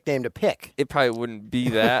had a nickname to pick. It probably wouldn't be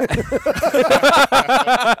that.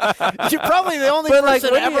 You're probably the only But, like, person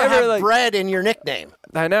to wouldn't you ever ever, have like- bread in your nickname.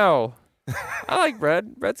 I know. I like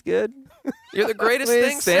bread. Bread's good. You're the greatest I mean,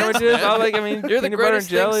 thing since, sandwiches. man. You're the peanut butter and greatest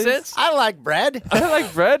thing jellies. since. I like bread. I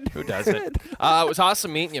like bread. Who doesn't? It was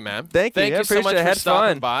awesome meeting you, man. Thank you. I you so appreciate much it. for Had stopping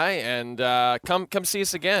fun. by, and come see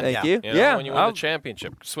us again. Thank you. know, Yeah, when you win I'll- the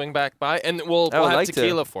championship, swing back by, and we'll I would have like to.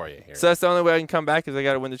 tequila for you here. So that's the only way I can come back is I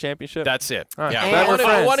got to win the championship. That's it. All right. Yeah, Glad we're I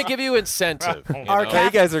friends. want to give you incentive. You Our know? Hey,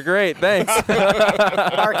 you guys are great. Thanks.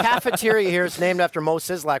 Our cafeteria here is named after Mo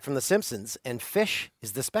Sizlak from The Simpsons, and fish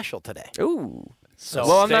is the special today. Ooh. So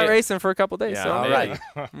Well, I'm not stay- racing for a couple days, Yeah, so all maybe.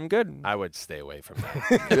 right. I'm good. I would stay away from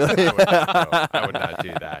that. I would not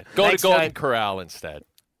do that. Go Thanks, to Golden guy. Corral instead.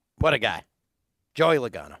 What a guy. Joey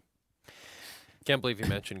Logano. Can't believe you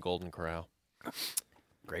mentioned Golden Corral.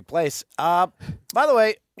 Great place. By the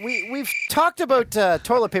way, we've talked about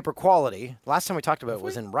toilet paper quality. Last time we talked about it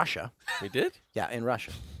was in Russia. We did? Yeah, in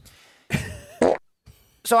Russia.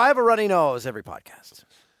 So I have a runny nose every podcast.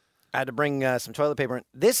 I had to bring some toilet paper in.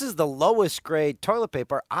 This is the lowest grade toilet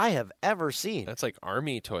paper I have ever seen. That's like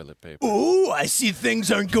army toilet paper. Oh, I see things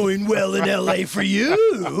aren't going well in L.A. for you.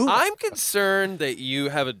 I'm concerned that you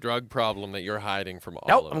have a drug problem that you're hiding from all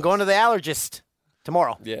Nope, of I'm us. going to the allergist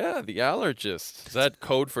tomorrow. Yeah, the allergist. Is that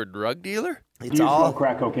code for drug dealer? It's all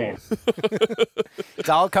crack cocaine. It's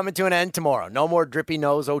all coming to an end tomorrow. No more drippy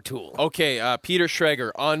nose O'Toole. Okay, Peter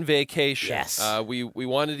Schrager on vacation. Yes. We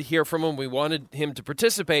wanted to hear from him. We wanted him to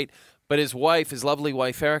participate, but his lovely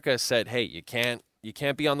wife Erica, said, "Hey, you can't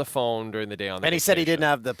be on the phone during the day on the And he said he didn't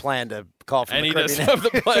have the plan to call from And the he Caribbean. doesn't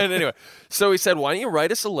have the plan anyway. So he said, why don't you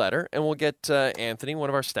write us a letter, and we'll get Anthony, one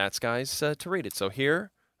of our stats guys, to read it. So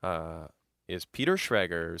here is Peter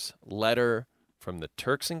Schrager's letter from the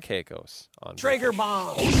Turks and Caicos on Traeger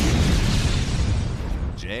bomb.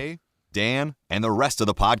 Jay, Dan, and the rest of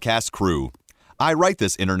the podcast crew. I write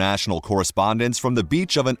this international correspondence from the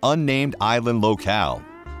beach of an unnamed island locale.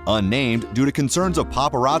 Unnamed due to concerns of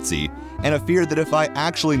paparazzi and a fear that if I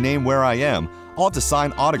actually name where I am, I'll have to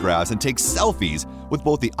sign autographs and take selfies with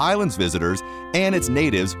both the island's visitors and its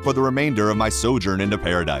natives for the remainder of my sojourn into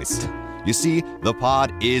paradise. You see, the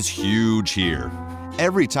pod is huge here.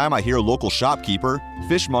 Every time I hear a local shopkeeper,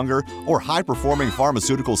 fishmonger, or high-performing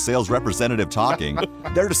pharmaceutical sales representative talking,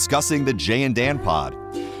 they're discussing the Jay and Dan pod.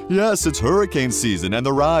 Yes, it's hurricane season and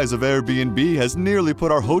the rise of Airbnb has nearly put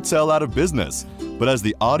our hotel out of business. But has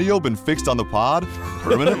the audio been fixed on the pod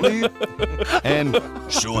permanently? And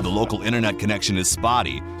sure, the local internet connection is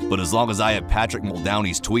spotty, but as long as I have Patrick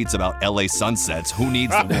Muldowney's tweets about LA sunsets, who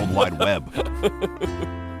needs the World Wide Web?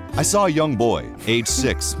 I saw a young boy, age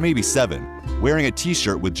 6, maybe 7, wearing a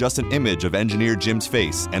t-shirt with just an image of Engineer Jim's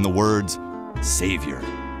face and the words, Savior,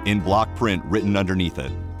 in block print written underneath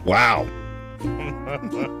it. Wow.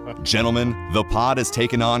 Gentlemen, the pod has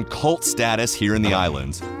taken on cult status here in the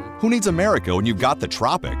islands. Who needs America when you've got the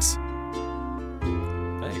tropics?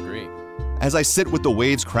 I agree. As I sit with the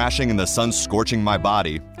waves crashing and the sun scorching my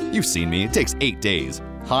body, you've seen me, it takes 8 days,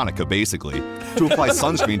 Hanukkah basically, to apply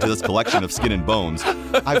sunscreen to this collection of skin and bones,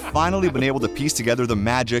 I've finally been able to piece together the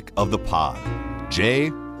magic of the pod.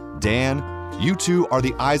 Jay, Dan, you two are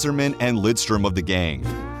the Iserman and Lidstrom of the gang.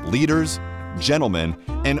 Leaders, gentlemen,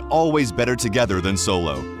 and always better together than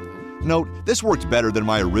solo. Note, this worked better than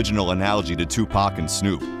my original analogy to Tupac and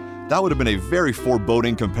Snoop. That would have been a very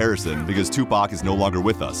foreboding comparison because Tupac is no longer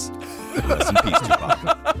with us. Rest in peace,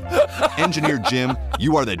 Tupac. Engineer Jim,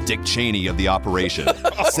 you are the Dick Cheney of the operation.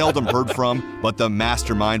 Seldom heard from, but the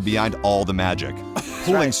mastermind behind all the magic.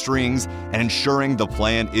 Pulling strings and ensuring the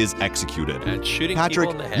plan is executed. And shooting Patrick,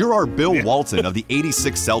 people in the head. you're our Bill Walton of the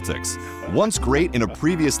 '86 Celtics. Once great in a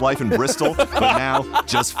previous life in Bristol, but now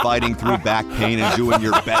just fighting through back pain and doing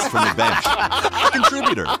your best from the bench.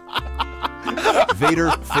 Contributor.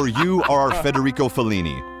 Vader, for you are our Federico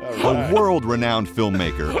Fellini, a world-renowned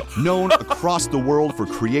filmmaker, known across the world for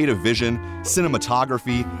creative vision,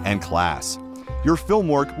 cinematography, and class. Your film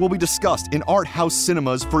work will be discussed in art house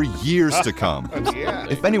cinemas for years to come.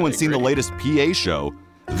 If anyone's seen the latest PA show,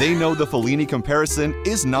 they know the Fellini comparison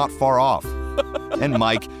is not far off. And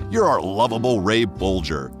Mike, you're our lovable Ray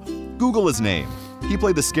Bolger. Google his name. He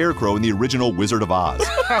played the Scarecrow in the original Wizard of Oz.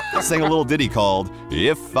 Sang a little ditty called,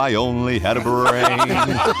 If I Only Had a Brain.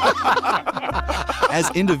 As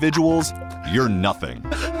individuals, you're nothing.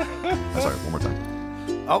 Sorry, one more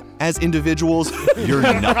time. Oh. As individuals, you're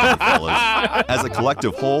nothing, fellas. As a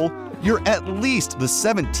collective whole, you're at least the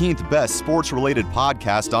 17th best sports-related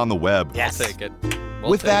podcast on the web. Yes. We'll take it.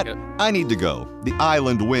 With that, I need to go. The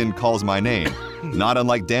island wind calls my name. Not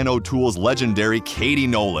unlike Dan O'Toole's legendary Katie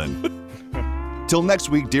Nolan. Till next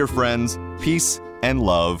week, dear friends, peace and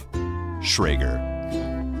love, Schrager.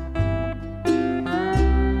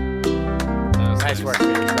 Nice work,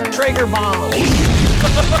 Peter. Traeger bomb.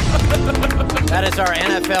 That is our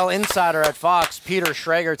NFL insider at Fox, Peter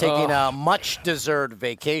Schrager, taking a much-deserved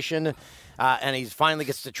vacation, and he finally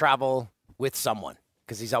gets to travel with someone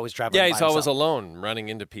because he's always traveling. Yeah, by he's always himself. alone, running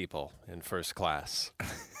into people in first class.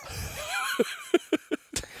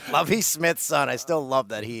 Lovey Smith's son. I still love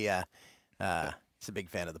that he's a big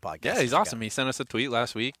fan of the podcast. Yeah, he's awesome. He sent us a tweet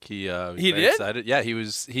last week. He was He very did? excited. Yeah,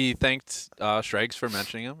 he thanked Schrags for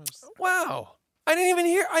mentioning him. Wow. I didn't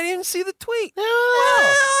even see the tweet. No.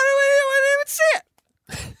 I didn't even see it.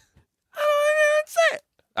 I didn't even see it.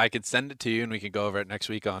 I could send it to you, and we could go over it next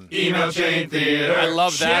week on Email Chain Theater. I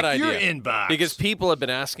love that Check idea. your inbox. Because people have been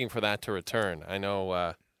asking for that to return. I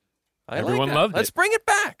know Everyone like loved Let's it. bring it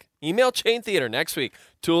back. Email Chain Theater next week.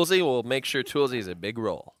 Toolsy will make sure Toolsy is a big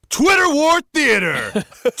role. Twitter War Theater.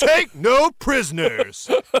 Take no prisoners.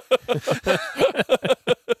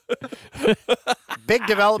 Big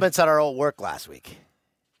developments at our old work last week.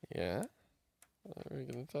 Yeah. Are we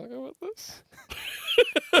going to talk about this?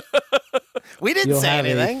 We didn't You'll say have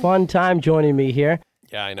anything. a fun time joining me here.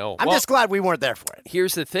 Yeah, I know. I'm just glad we weren't there for it.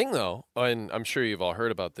 Here's the thing, though, and I'm sure you've all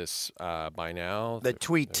heard about this by now. The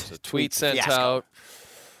tweet. There's a tweet sent fiasco. out.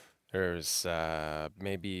 There's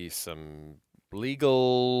maybe some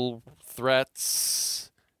legal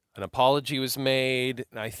threats. An apology was made.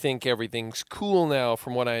 And I think everything's cool now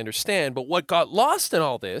from what I understand. But what got lost in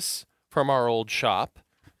all this from our old shop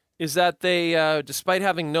is that they, despite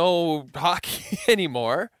having no hockey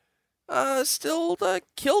anymore, still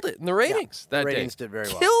killed it in the ratings that ratings day. did very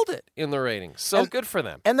well. Killed it in the ratings. So good for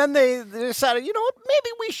them. And then they decided, you know what, maybe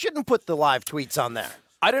we shouldn't put the live tweets on there.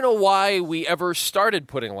 I don't know why we ever started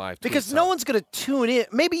putting live tweets Because no one's going to tune in.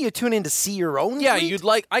 Maybe you tune in to see your own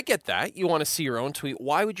tweet. I get that. You want to see your own tweet.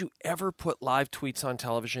 Why would you ever put live tweets on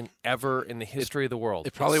television ever in the history of the world?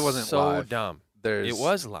 It probably wasn't so live. dumb. It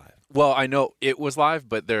was live. Well, I know it was live,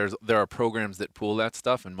 but there are programs that pool that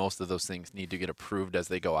stuff, and most of those things need to get approved as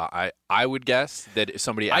they go out. I would guess that if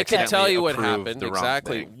somebody I can tell you what approved happened. the wrong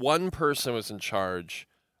Exactly. thing. One person was in charge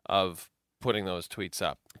of putting those tweets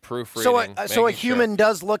up, proofreading. So a making sure. human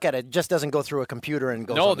does look at it, just doesn't go through a computer and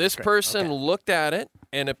goes No, on the this screen. person Okay. looked at it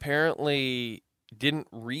and apparently didn't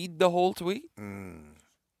read the whole tweet.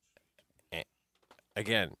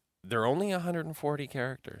 Again, they're only 140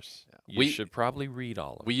 characters. You should probably read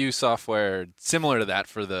all of them. We use software similar to that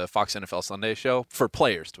for the Fox NFL Sunday show for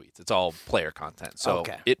players' tweets. It's all player content. So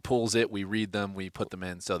it pulls it, we read them, we put them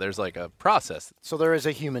in. So there's like a process. So there is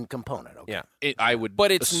a human component. Okay. Yeah. I would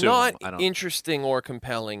But it's assume. not I don't- interesting or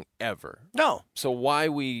compelling ever. No. So why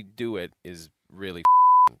we do it is really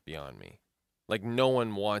beyond me. Like, no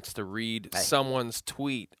one wants to read someone's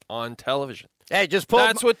tweet on television. Hey, just pulled.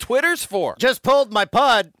 That's what Twitter's for. Just pulled my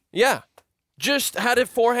pud. Yeah. Just had a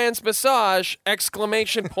forehands massage,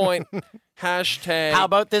 exclamation point, hashtag. How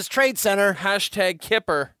about this trade center? Hashtag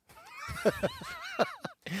Kipper.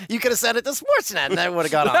 You could have said it to Sportsnet, and that would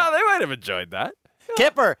have got on. No, they might have enjoyed that.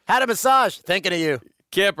 Kipper had a massage. Thinking of you.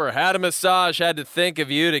 Kipper had a massage, had to think of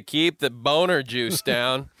you to keep the boner juice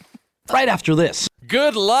down. Right after this.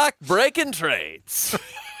 Good luck breaking trades.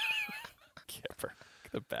 Kipper,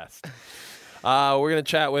 the best. We're going to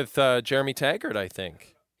chat with Jeremy Taggart, I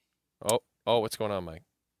think. Oh, what's going on, Mike?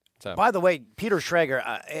 What's up? By the way, Peter Schrager,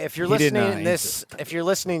 if you're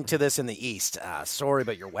listening to this in the East, sorry,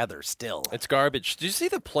 but your weather still. It's garbage. Did you see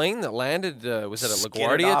the plane that landed? Was it at Skidded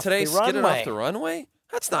LaGuardia off today? the Skidded runway. off the runway?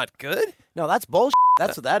 That's not good. No, that's bullshit.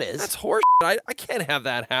 That's what that is. That's horse. I can't have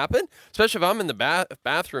that happen, especially if I'm in the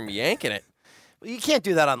bathroom yanking it. Well, you can't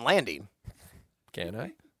do that on landing. Can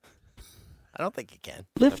I? I don't think you can.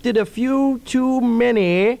 Lifted a few too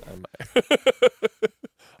many.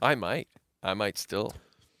 I might still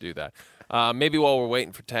do that. Maybe while we're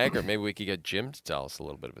waiting for Taggart, maybe we could get Jim to tell us a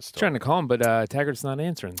little bit of a story. Trying to call him, but Taggart's not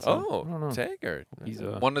answering. So I don't know. Taggart. He's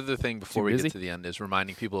One other thing before we busy? get to the end is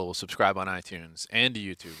reminding people to subscribe on iTunes and to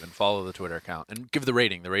YouTube and follow the Twitter account and give the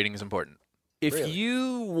rating. The rating is important. If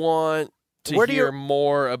you want to hear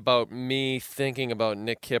more about me thinking about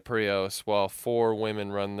Nick Kyprios while four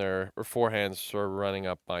hands are running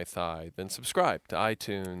up my thigh, then subscribe to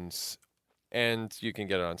iTunes, and you can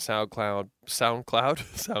get it on SoundCloud.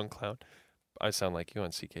 I sound like you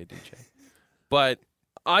on CKDJ. But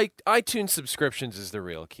iTunes subscriptions is the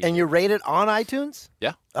real key. And you rate it on iTunes?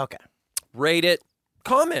 Yeah. Okay. Rate it,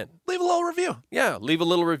 comment. Leave a little review. Yeah, leave a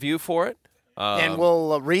little review for it. And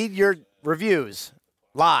we'll read your reviews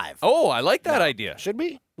live. Oh, I like that idea. Should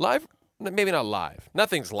we? Live? Maybe not live.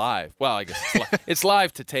 Nothing's live. Well, I guess it's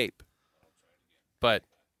live to tape. But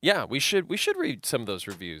yeah, we should read some of those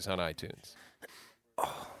reviews on iTunes.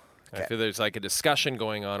 I feel there's like a discussion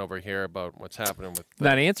going on over here about what's happening with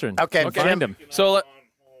Not answering. Okay, find him. So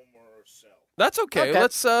that's okay. Okay.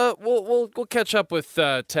 Let's we'll catch up with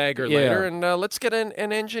Taggart Yeah. later, and let's get an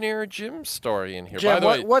engineer Jim story in here. Jim, By the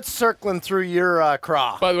way, what's circling through your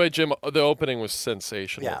craw? by the way, Jim, the opening was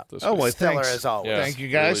sensational. Yeah. This Oh, was well, Stellar thanks. as always. yeah, Thank you,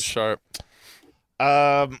 really guys. sharp.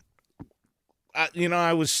 I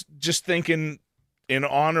was just thinking, in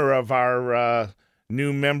honor of our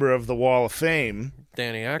new member of the Wall of Fame,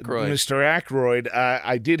 Danny Aykroyd. Mr. Aykroyd,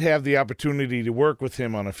 I did have the opportunity to work with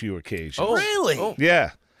him on a few occasions. Oh, Really? Oh.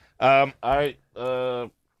 Yeah. I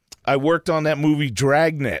worked on that movie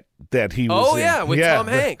Dragnet that he was Oh, in. yeah, with Tom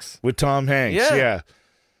Hanks. With Tom Hanks, yeah.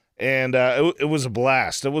 And it was a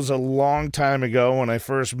blast. It was a long time ago when I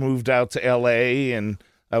first moved out to L.A., and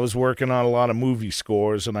I was working on a lot of movie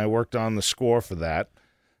scores, and I worked on the score for that.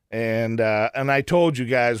 And I told you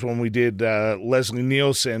guys when we did Leslie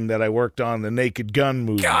Nielsen that I worked on the Naked Gun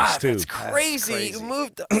movies too. That's crazy.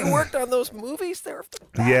 You worked on those movies? They're the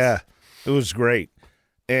best. Yeah, it was great.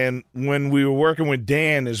 And when we were working with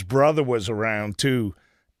Dan, his brother was around too,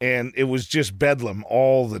 and it was just bedlam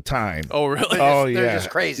all the time. Oh, really? They're just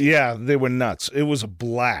crazy. Yeah, they were nuts. It was a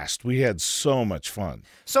blast. We had so much fun.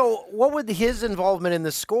 So, what would his involvement in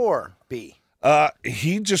the score be?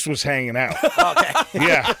 He just was hanging out.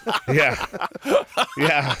 Okay.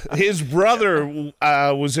 Yeah. His brother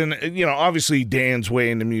was in, obviously Dan's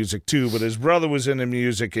way into music too, but his brother was into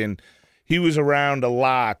music and he was around a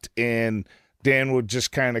lot, and Dan would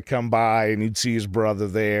just kind of come by and he'd see his brother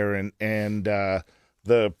there, and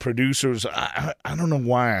the producers, I don't know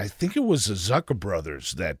why, I think it was the Zucker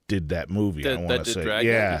brothers that did that movie, I want to say.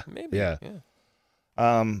 Dragnet? Maybe. Yeah.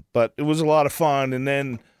 But it was a lot of fun, and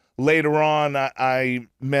then later on, I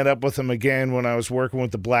met up with him again when I was working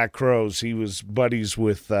with the Black Crowes. He was buddies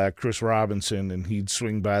with Chris Robinson, and he'd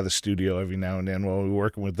swing by the studio every now and then while we were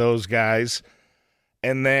working with those guys.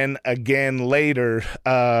 And then again later,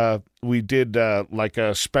 we did like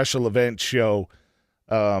a special event show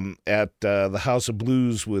at the House of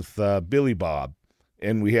Blues with Billy Bob,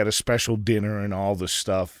 and we had a special dinner and all this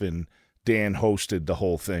stuff, and Dan hosted the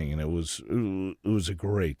whole thing, and it was a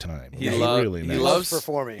great time. He loves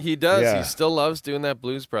performing. He does. Yeah. He still loves doing that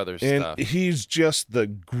Blues Brothers And stuff. he's just the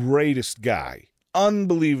greatest guy.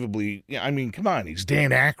 Unbelievably, I mean, come on, he's Dan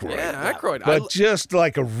Aykroyd. Yeah, Aykroyd. But just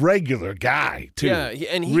like a regular guy, too. Yeah,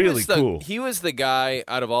 he really was cool. He was the guy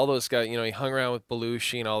out of all those guys. He hung around with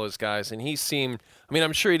Belushi and all those guys, and he seemed. I mean,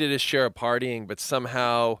 I'm sure he did his share of partying, but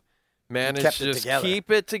somehow managed to just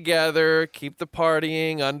keep it together, keep the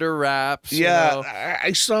partying under wraps. Yeah,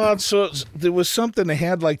 I saw it. So there was something they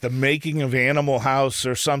had, like the making of Animal House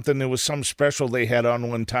or something. There was some special they had on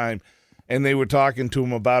one time, and they were talking to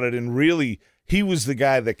him about it. And really, he was the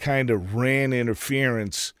guy that kind of ran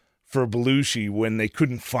interference for Belushi when they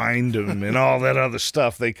couldn't find him and all that other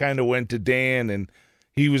stuff. They kind of went to Dan, and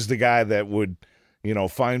he was the guy that would,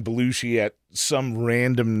 find Belushi at some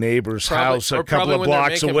random neighbor's house a couple of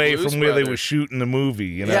blocks away from where they were shooting the movie.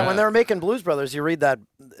 Yeah, when they were making Blues Brothers, you read that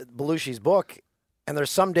Belushi's book, and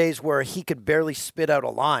there's some days where he could barely spit out a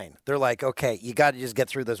line. They're like, okay, you got to just get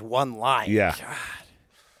through this one line. Yeah. God.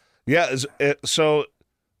 Yeah, so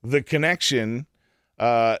the connection,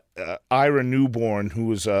 Ira Newborn, who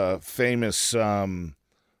was a famous film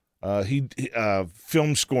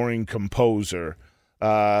scoring composer,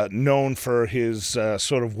 known for his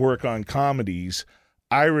sort of work on comedies.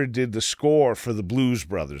 Ira did the score for the Blues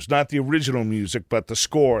Brothers, not the original music, but the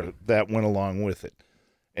score that went along with it.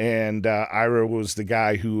 And Ira was the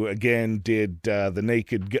guy who, again, did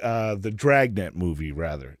the Dragnet movie,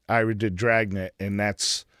 rather. Ira did Dragnet, and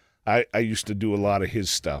I used to do a lot of his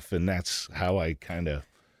stuff, and that's how I kind of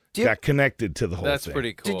got connected to the whole thing. That's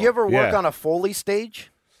pretty cool. Did you ever work on a Foley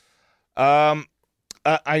stage?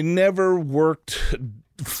 I never worked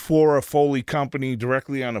for a Foley company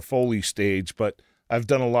directly on a Foley stage, but I've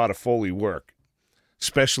done a lot of Foley work,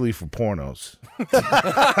 especially for pornos.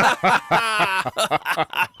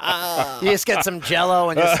 You just get some Jell-O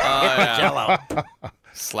and just hit the Jell-O.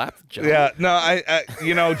 Slap the Jell-O. Yeah, no,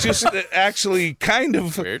 I just actually kind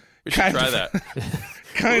of. Weird. We should try that.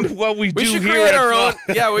 Kind of what we do should here. Create our own.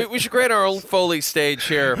 Yeah, we should create our own Foley stage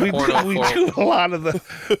here. We do a lot of the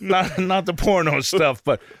not the porno stuff,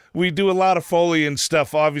 but we do a lot of Foley and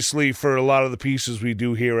stuff. Obviously, for a lot of the pieces we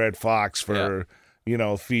do here at Fox for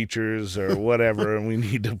features or whatever, and we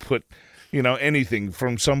need to put anything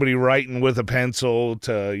from somebody writing with a pencil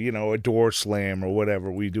to a door slam or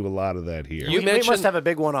whatever. We do a lot of that here. We must have a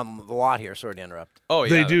big one on the lot here. Sorry to interrupt. Oh yeah,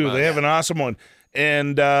 they do. They have an awesome one,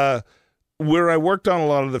 and. Where I worked on a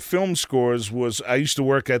lot of the film scores was I used to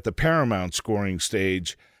work at the Paramount scoring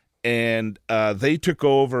stage, and they took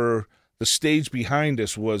over. The stage behind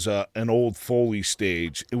us was an old Foley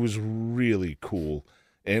stage. It was really cool,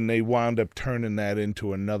 and they wound up turning that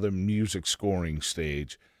into another music scoring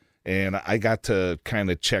stage. And I got to kind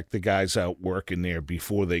of check the guys out working there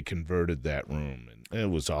before they converted that room, and it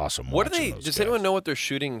was awesome. What are they? Does anyone know what they're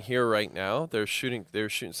shooting here right now? They're shooting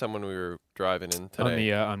someone we were driving in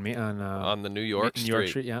today on the New York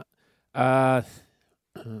Street. Yeah. Last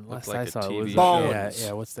like I a saw TV it was show.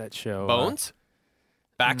 Yeah. What's that show? Bones.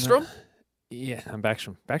 Backstrom. Yeah, I'm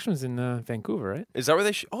Backstrom. Backstrom's in Vancouver, right? Is that where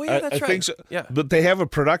they? Oh yeah, that's I right. think so. Yeah, but they have a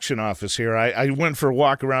production office here. I went for a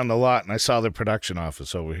walk around the lot and I saw the production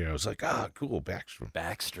office over here. I was like, cool,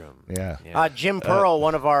 Backstrom. Yeah. Jim Pearl,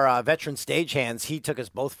 one of our veteran stagehands, he took us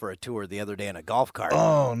both for a tour the other day in a golf cart.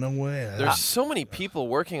 Oh, no way. There's so many people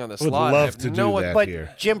working on this Would lot. love to do that but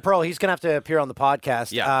here. Jim Pearl, he's going to have to appear on the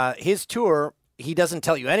podcast. Yeah. His tour, he doesn't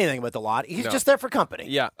tell you anything about the lot. He's No. just there for company.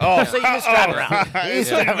 Yeah. Oh, So you just drive around. He's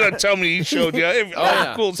going to tell me he showed you.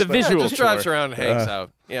 Cool It's a stuff. visual Just drives tour. around, hangs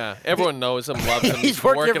out. Yeah, everyone knows him, loves him. He's been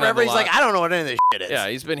worked here working on forever. the He's like, lot. I don't know what any of this shit is. Yeah,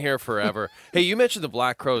 he's been here forever. Hey, you mentioned the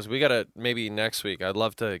Black Crowes. We got to maybe next week. I'd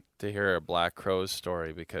love to hear a Black Crowes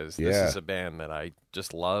story because this is a band that I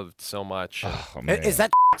just loved so much. Is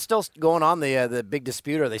that still going on, the big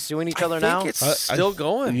dispute? Are they suing each other now? I think it's still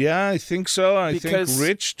going. Yeah, I think so. I Because- think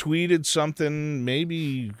Rich tweeted something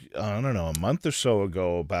maybe, I don't know, a month or so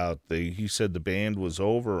ago about he said the band was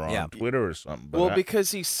over on Twitter or something. But Well,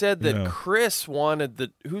 because he said that Chris wanted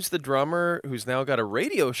who's the drummer who's now got a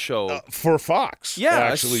radio show for Fox. Yeah,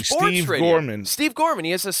 actually, a sports Steve radio. Gorman. Steve Gorman.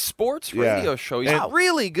 He has a sports Yeah. radio show. He's And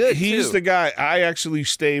really good. He's too. the guy. I actually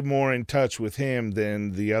stay more in touch with him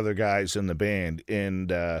than the other guys in the band,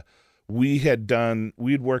 and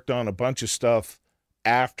we'd worked on a bunch of stuff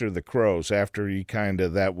after the Crows. After he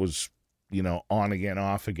that was on again,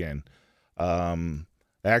 off again.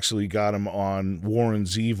 Actually got him on Warren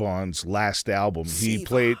Zevon's last album. He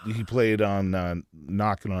played on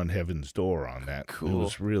Knocking on Heaven's Door on that. Cool. It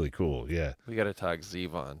was really cool. Yeah. We got to talk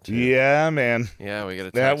Zevon too. Yeah, man. Yeah, we got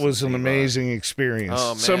to. That was an amazing experience. Oh,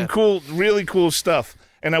 man. Some cool, really cool stuff.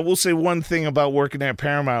 And I will say one thing about working at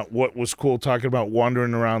Paramount. What was cool, talking about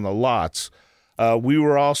wandering around the lots. We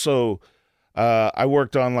were also. I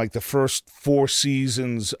worked on like the first 4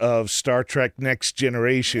 seasons of Star Trek Next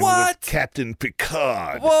Generation with Captain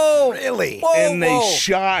Picard. Whoa, really? And they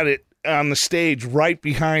shot it on the stage right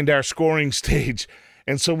behind our scoring stage.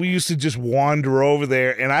 And so we used to just wander over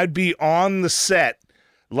there, and I'd be on the set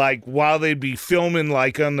like while they'd be filming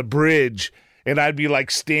like on the bridge, and I'd be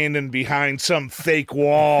like standing behind some fake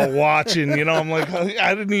wall watching, I'm like,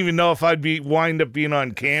 I didn't even know if I'd wind up being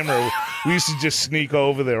on camera. We used to just sneak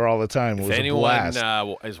over there all the time. It was If a anyone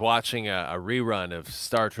blast. is watching a rerun of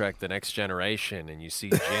Star Trek: The Next Generation and you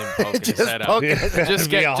see Jim poking his head out,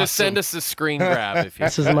 just send us a screen grab. If you.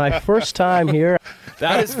 This is my first time here.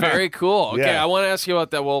 That is very cool. Okay, Yeah. I want to ask you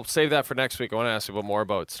about that. We'll save that for next week. I want to ask you more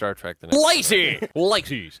about Star Trek: The Next Generation.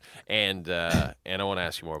 And I want to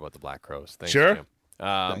ask you more about the Black Crowes. Thanks, Sure. Jim.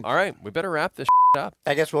 All right, we better wrap this up.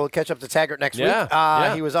 I guess we'll catch up to Taggart next Yeah, week.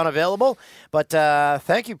 yeah. He was unavailable, but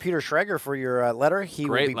thank you, Peter Schreger, for your letter. He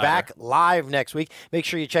Great will be letter. back live next week. Make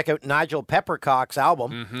sure you check out Nigel Peppercock's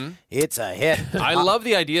album. Mm-hmm. It's a hit. I love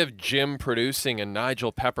the idea of Jim producing a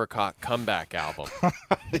Nigel Peppercock comeback album.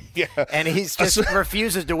 Yeah. And he just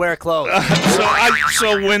refuses to wear clothes.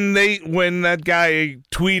 So when that guy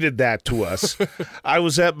tweeted that to us, I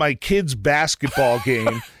was at my kid's basketball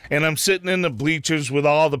game, and I'm sitting in the bleachers with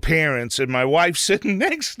all the parents, and my wife's sitting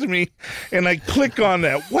next to me, and I click on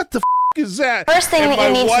that. What the is that? First thing and that my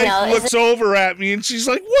you need to wife know is looks over at me, and she's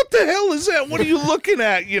like, "What the hell is that? What are you looking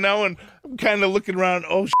at?" And I'm kind of looking around.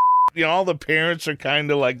 Oh. All the parents are kind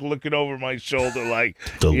of like looking over my shoulder like,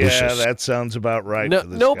 Delicious. yeah, that sounds about right. No, for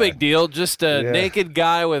this no guy. big deal. Just a Yeah. naked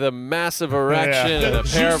guy with a massive erection and a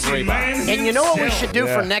pair of Reeboks. And you know what we should do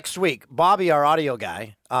for Yeah. next week? Bobby, our audio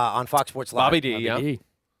guy on Fox Sports Live. Bobby D, yeah.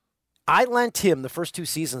 I lent him the first 2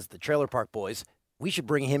 seasons of the Trailer Park Boys. We should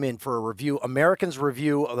bring him in for a review, Americans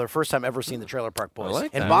review of their first time ever seeing the Trailer Park Boys.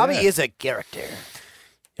 like and that. Bobby Yeah. is a character.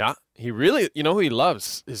 Yeah, he really, who he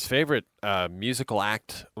loves, his favorite musical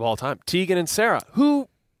act of all time, Tegan and Sarah. Who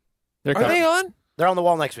They're are they on? They're on the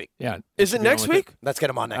wall next week. Yeah. Is it next week? Let's get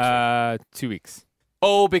him on next week. 2 weeks.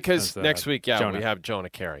 Oh, because That's, next week, Jonah. we have Jonah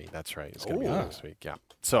Carey. That's right. It's going to be on next week. Yeah.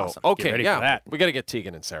 So, Awesome. okay, Get ready yeah, for that. we got to get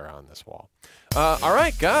Tegan and Sarah on this wall. All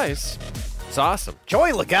right, guys, it's awesome.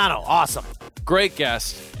 Joey Logano, awesome. Great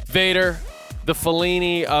guest, Vader, the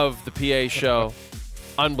Fellini of the PA show,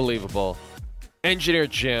 unbelievable. Engineer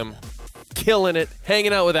Jim, killing it,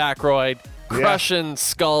 hanging out with Aykroyd, crushing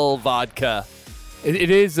Skull vodka. It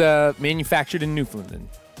is manufactured in Newfoundland.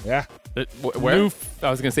 Yeah. Where? I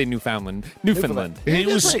was going to say Newfoundland. Newfoundland. He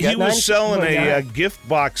was pretty good. selling Yeah. a gift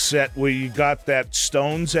box set where you got that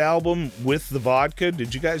Stones album with the vodka.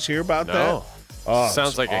 Did you guys hear about that? No. Oh, Sounds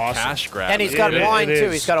it's like a awesome. cash grab. And he's got It- wine, it too.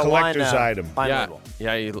 is. He's got a Collector's wine, item. wine yeah, label.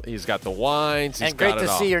 yeah, he's got the wines. He's And great got to it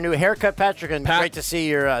all. see your new haircut, Patrick, and Pat- great to see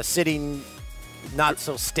your sitting not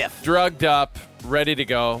so stiff. Drugged up, ready to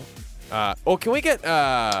go. Can we get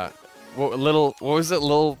what was it?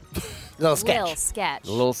 Little Little sketch. Lil Sketch.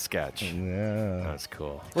 Little Sketch. Yeah. That's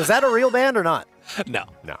cool. Was that a real band or not? No.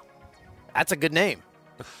 That's a good name.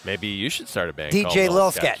 Maybe you should start a band DJ called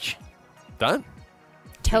Lil Sketch. Done.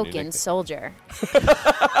 Token Soldier.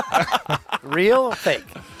 Real or fake?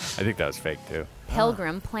 I think that was fake, too.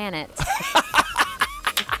 Pilgrim Planet.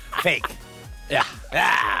 Fake. Yeah.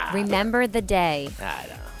 Ah. Remember the Day.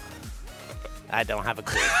 I don't have a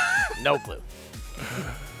clue. No clue.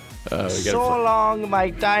 So long,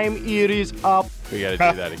 my time here is up. We got to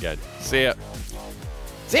do that again. See ya.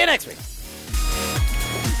 See you next week.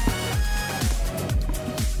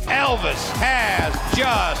 Elvis has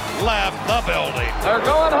just left the building. They're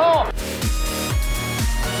going home.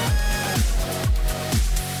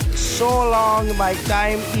 So long, my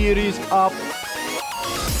time here is up.